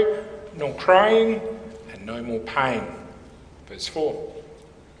sorrow, nor crying, and no more pain. Verse 4,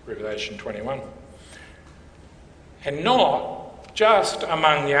 Revelation 21. And not just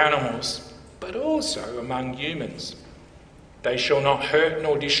among the animals, but also among humans. They shall not hurt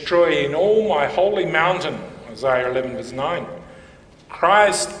nor destroy in all my holy mountain, Isaiah 11 verse 9.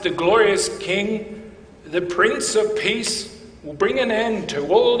 Christ, the glorious King, the Prince of Peace, will bring an end to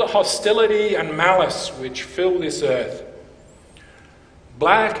all the hostility and malice which fill this earth.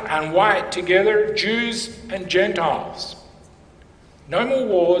 Black and white together, Jews and Gentiles. No more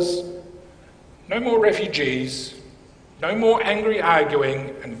wars, no more refugees, no more angry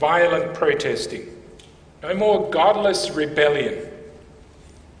arguing and violent protesting. No more godless rebellion.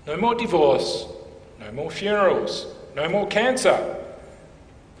 No more divorce. No more funerals. No more cancer.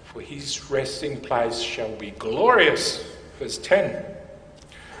 For his resting place shall be glorious. Verse 10.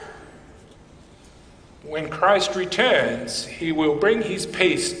 When Christ returns, he will bring his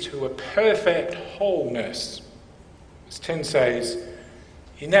peace to a perfect wholeness. Verse 10 says,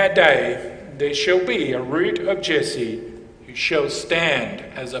 in that day there shall be a root of Jesse who shall stand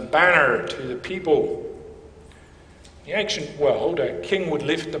as a banner to the people. In the ancient world, a king would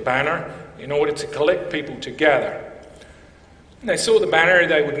lift the banner in order to collect people together. When they saw the banner,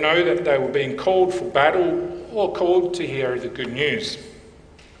 they would know that they were being called for battle or called to hear the good news.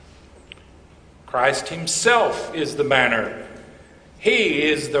 Christ himself is the banner. He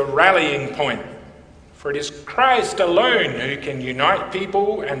is the rallying point. For it is Christ alone who can unite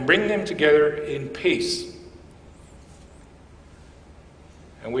people and bring them together in peace.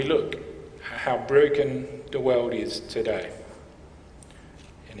 And we look at how broken the world is today.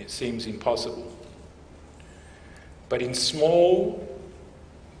 And it seems impossible. But in small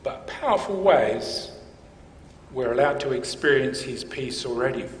but powerful ways, we're allowed to experience his peace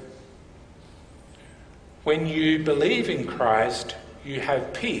already. When you believe in Christ, you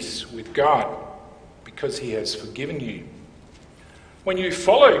have peace with God because he has forgiven you. When you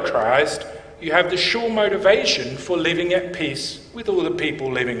follow Christ, you have the sure motivation for living at peace with all the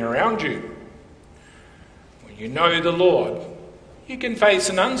people living around you. When you know the Lord, you can face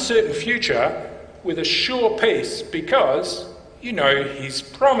an uncertain future with a sure peace because you know his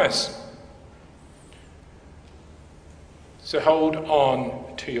promise. So hold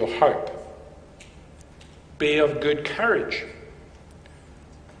on to your hope. Be of good courage.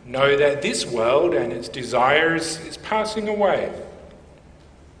 Know that this world and its desires is passing away.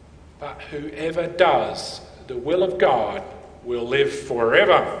 but whoever does the will of God will live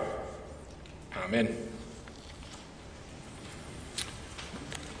forever. Amen.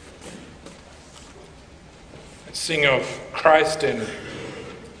 Let's sing of Christ and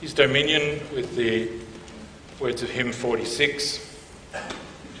his dominion with the words of hymn 46.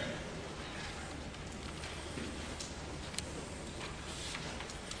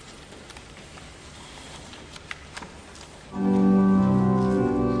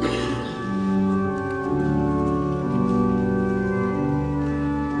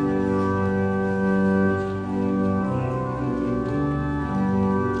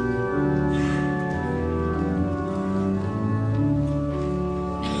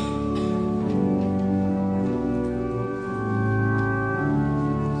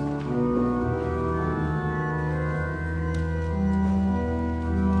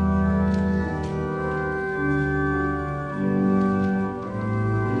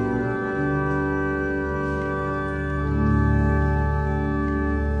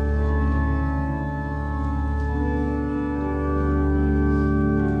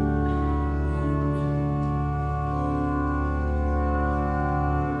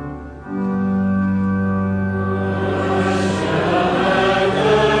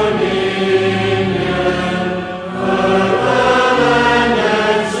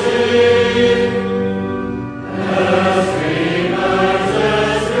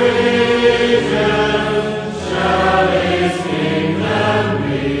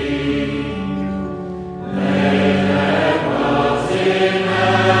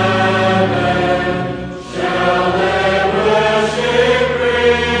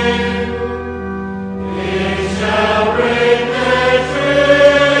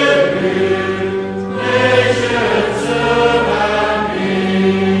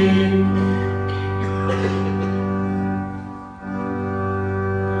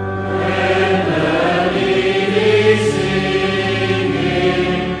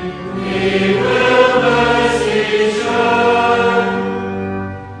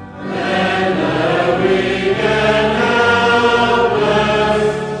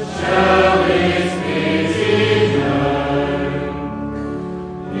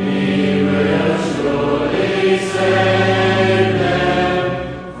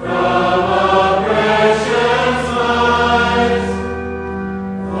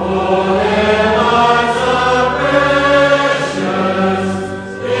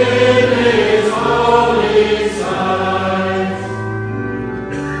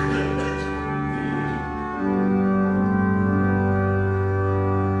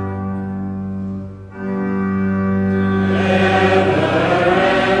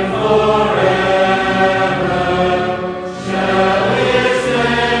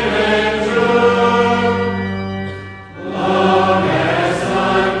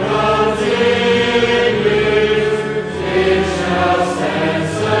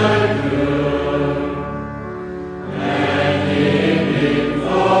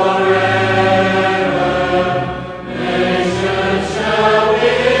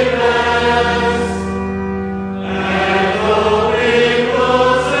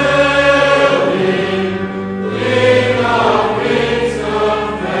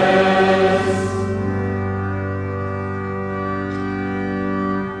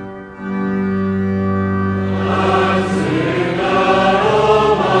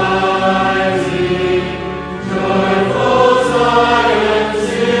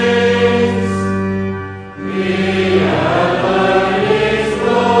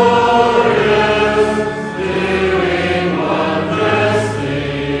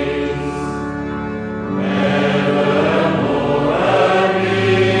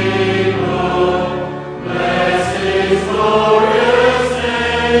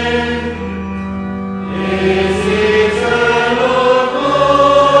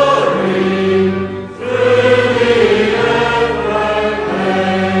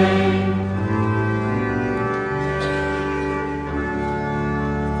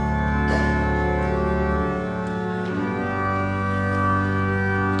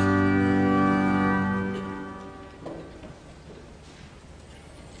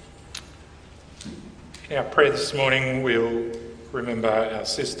 In our prayer this morning, we'll remember our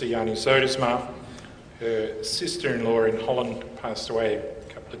sister Jani Sodesma. Her sister-in-law in Holland passed away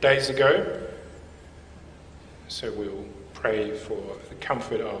a couple of days ago. So we'll pray for the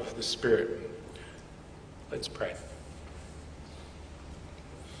comfort of the Spirit. Let's pray.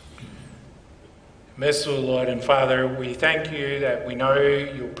 Merciful Lord and Father, we thank you that we know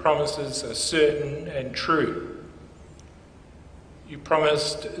your promises are certain and true. You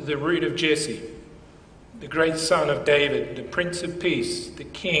promised the root of Jesse, the great Son of David, the Prince of Peace, the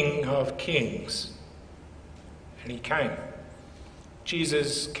King of Kings. And he came.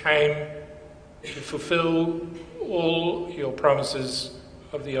 Jesus came to fulfill all your promises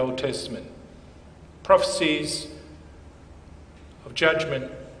of the Old Testament. Prophecies of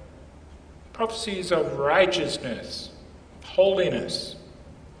judgment, prophecies of righteousness, of holiness,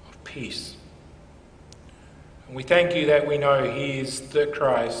 of peace. And we thank you that we know he is the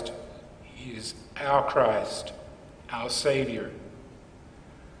Christ, he is our Christ, our Saviour,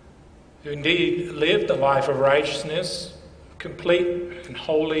 who indeed lived a life of righteousness, complete and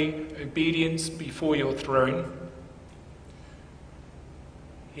holy obedience before your throne.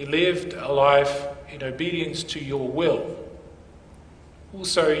 He lived a life in obedience to your will,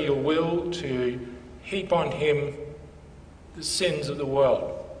 also your will to heap on him the sins of the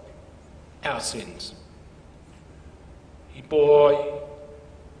world, our sins. He bore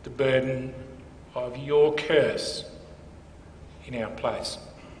the burden of your curse in our place.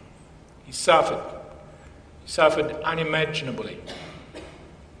 He suffered unimaginably.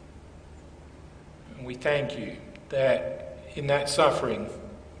 And we thank you that in that suffering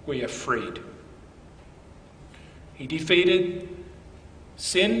we are freed. He defeated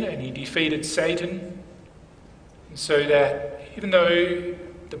sin and he defeated Satan, and so that even though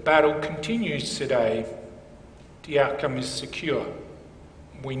the battle continues today, the outcome is secure.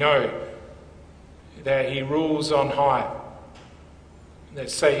 We know that he rules on high, that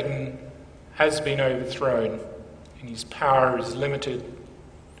Satan has been overthrown and his power is limited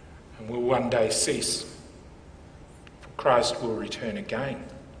and will one day cease, for Christ will return again.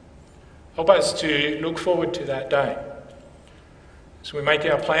 Help us to look forward to that day as we make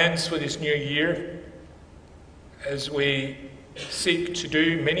our plans for this new year, as we seek to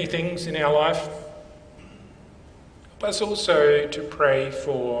do many things in our life. Help us also to pray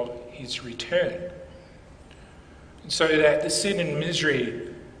for his return, and so that the sin and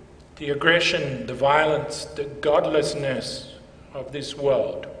misery, the aggression, the violence, the godlessness of this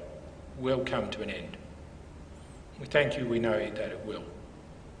world will come to an end. We thank you, we know that it will.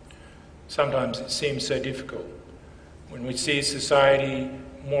 Sometimes it seems so difficult when we see society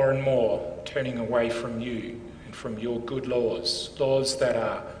more and more turning away from you and from your good laws, laws that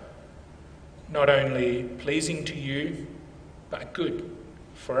are not only pleasing to you, but good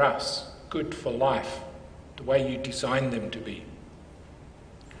for us, good for life, the way you designed them to be.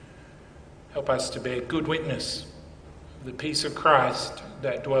 Help us to bear good witness of the peace of Christ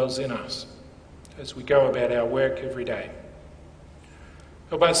that dwells in us as we go about our work every day.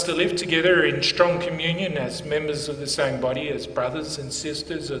 Help us to live together in strong communion as members of the same body, as brothers and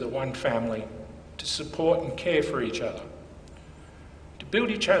sisters of the one family, to support and care for each other, to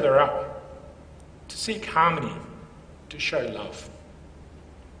build each other up, to seek harmony, to show love.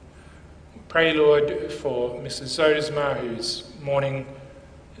 We pray, Lord, for Mrs. Zodesma, who's mourning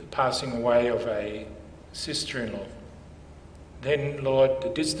the passing away of a sister-in-law. Then, Lord, the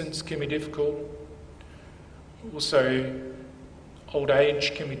distance can be difficult. Also, old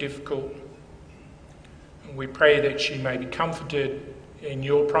age can be difficult. And we pray that she may be comforted in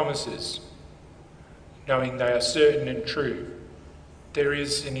your promises, knowing they are certain and true. There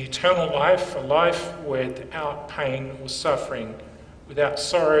is an eternal life, a life without pain or suffering, without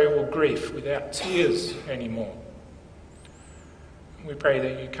sorrow or grief, without tears anymore. And we pray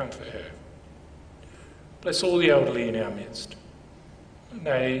that you comfort her. Bless all the elderly in our midst.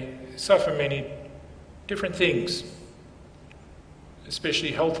 They suffer many different things,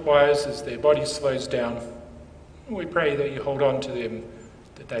 especially health-wise, as their body slows down. We pray that you hold on to them,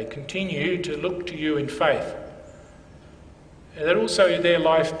 that they continue to look to you in faith, and that also their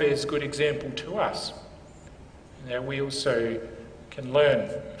life bears good example to us, and that we also can learn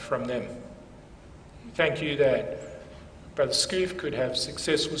from them. We thank you that Brother Scoof could have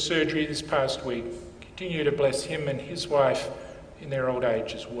successful surgery this past week. Continue to bless him and his wife in their old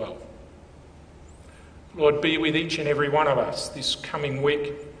age as well. Lord, be with each and every one of us this coming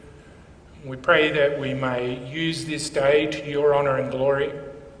week. We pray that we may use this day to your honour and glory,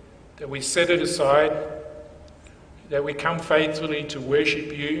 that we set it aside, that we come faithfully to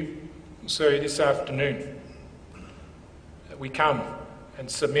worship you. So this afternoon, that we come and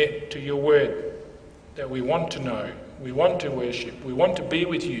submit to your word, that we want to know, we want to worship, we want to be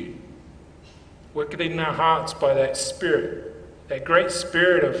with you. Work it in our hearts by that Spirit, that great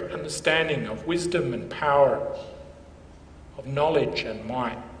Spirit of understanding, of wisdom and power, of knowledge and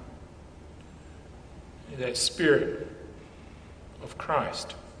might. That Spirit of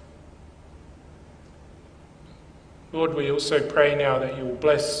Christ. Lord, we also pray now that you will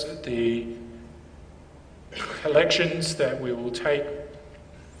bless the collections that we will take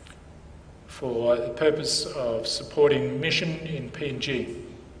for the purpose of supporting mission in PNG.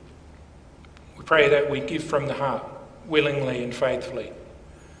 We pray that we give from the heart, willingly and faithfully,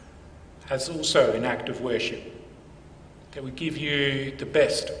 as also an act of worship, that we give you the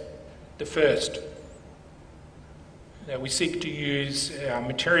best, the first, that we seek to use our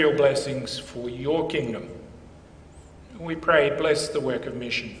material blessings for your kingdom. We pray, bless the work of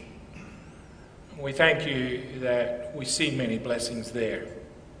mission. We thank you that we see many blessings there.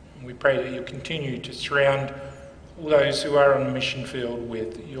 We pray that you continue to surround all those who are on the mission field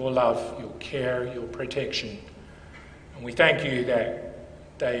with your love, your care, your protection. And we thank you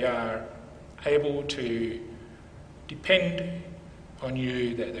that they are able to depend on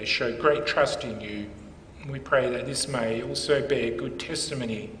you, that they show great trust in you. And we pray that this may also bear good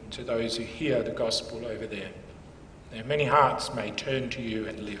testimony to those who hear the gospel over there. That many hearts may turn to you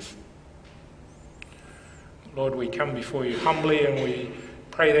and live. Lord, we come before you humbly and we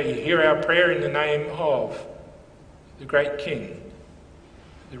pray that you hear our prayer in the name of the great King,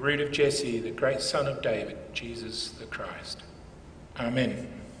 the root of Jesse, the great Son of David, Jesus the Christ. Amen.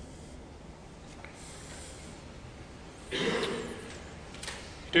 You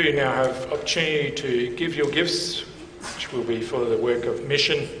do now have opportunity to give your gifts, which will be for the work of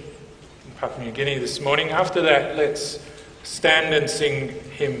mission in Papua New Guinea this morning. After that, let's stand and sing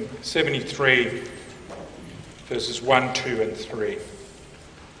hymn 73, verses 1, 2 and 3.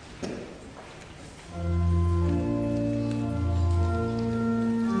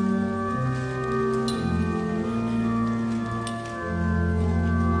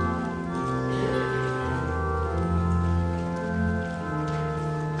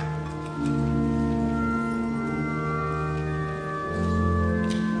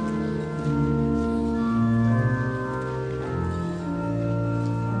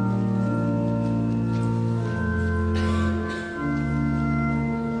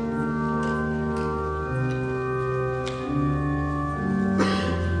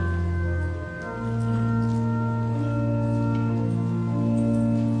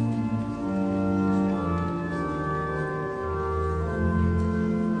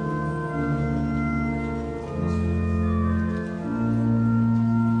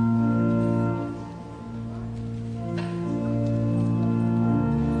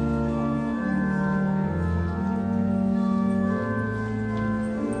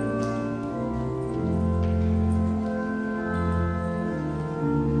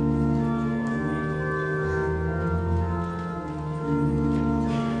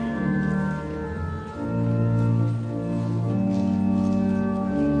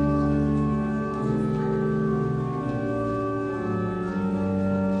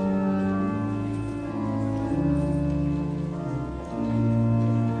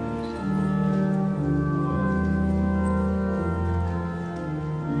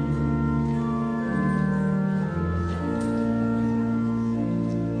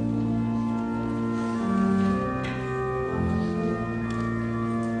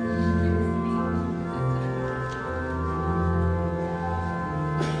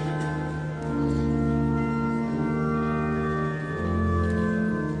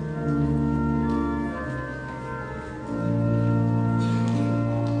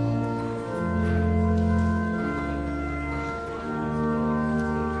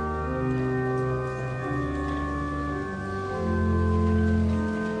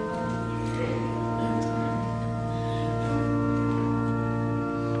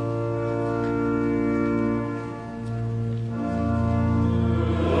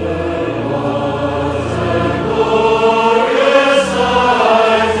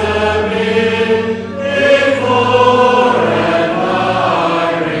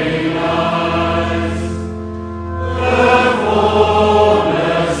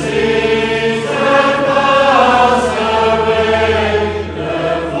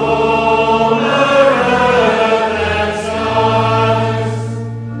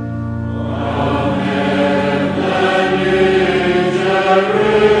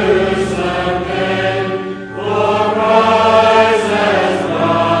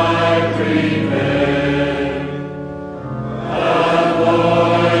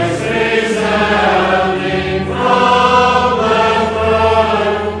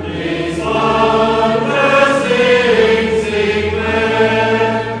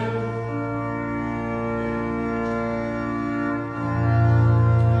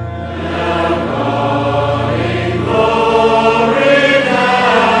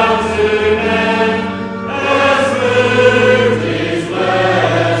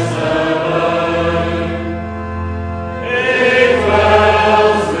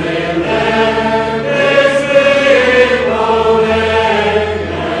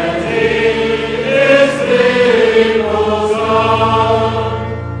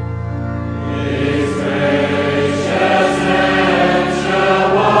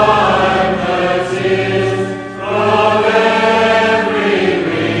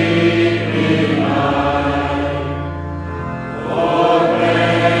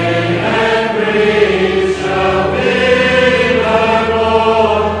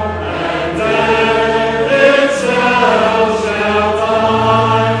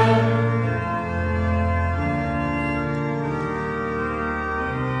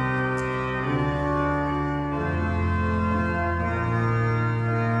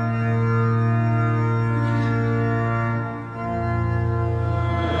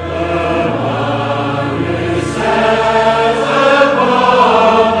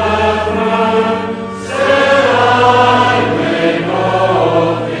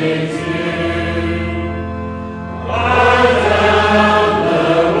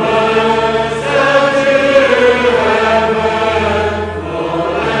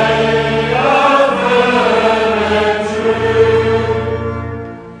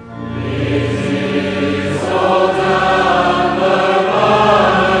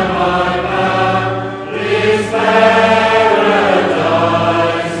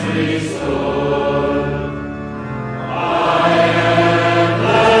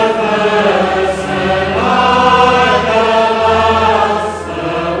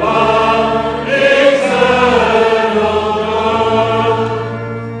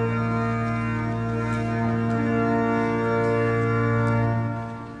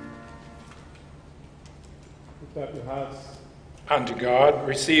 unto God.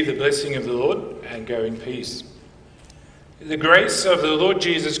 Receive the blessing of the Lord and go in peace. The grace of the Lord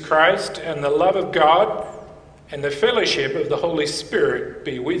Jesus Christ and the love of God and the fellowship of the Holy Spirit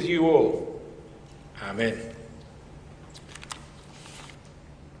be with you all. Amen.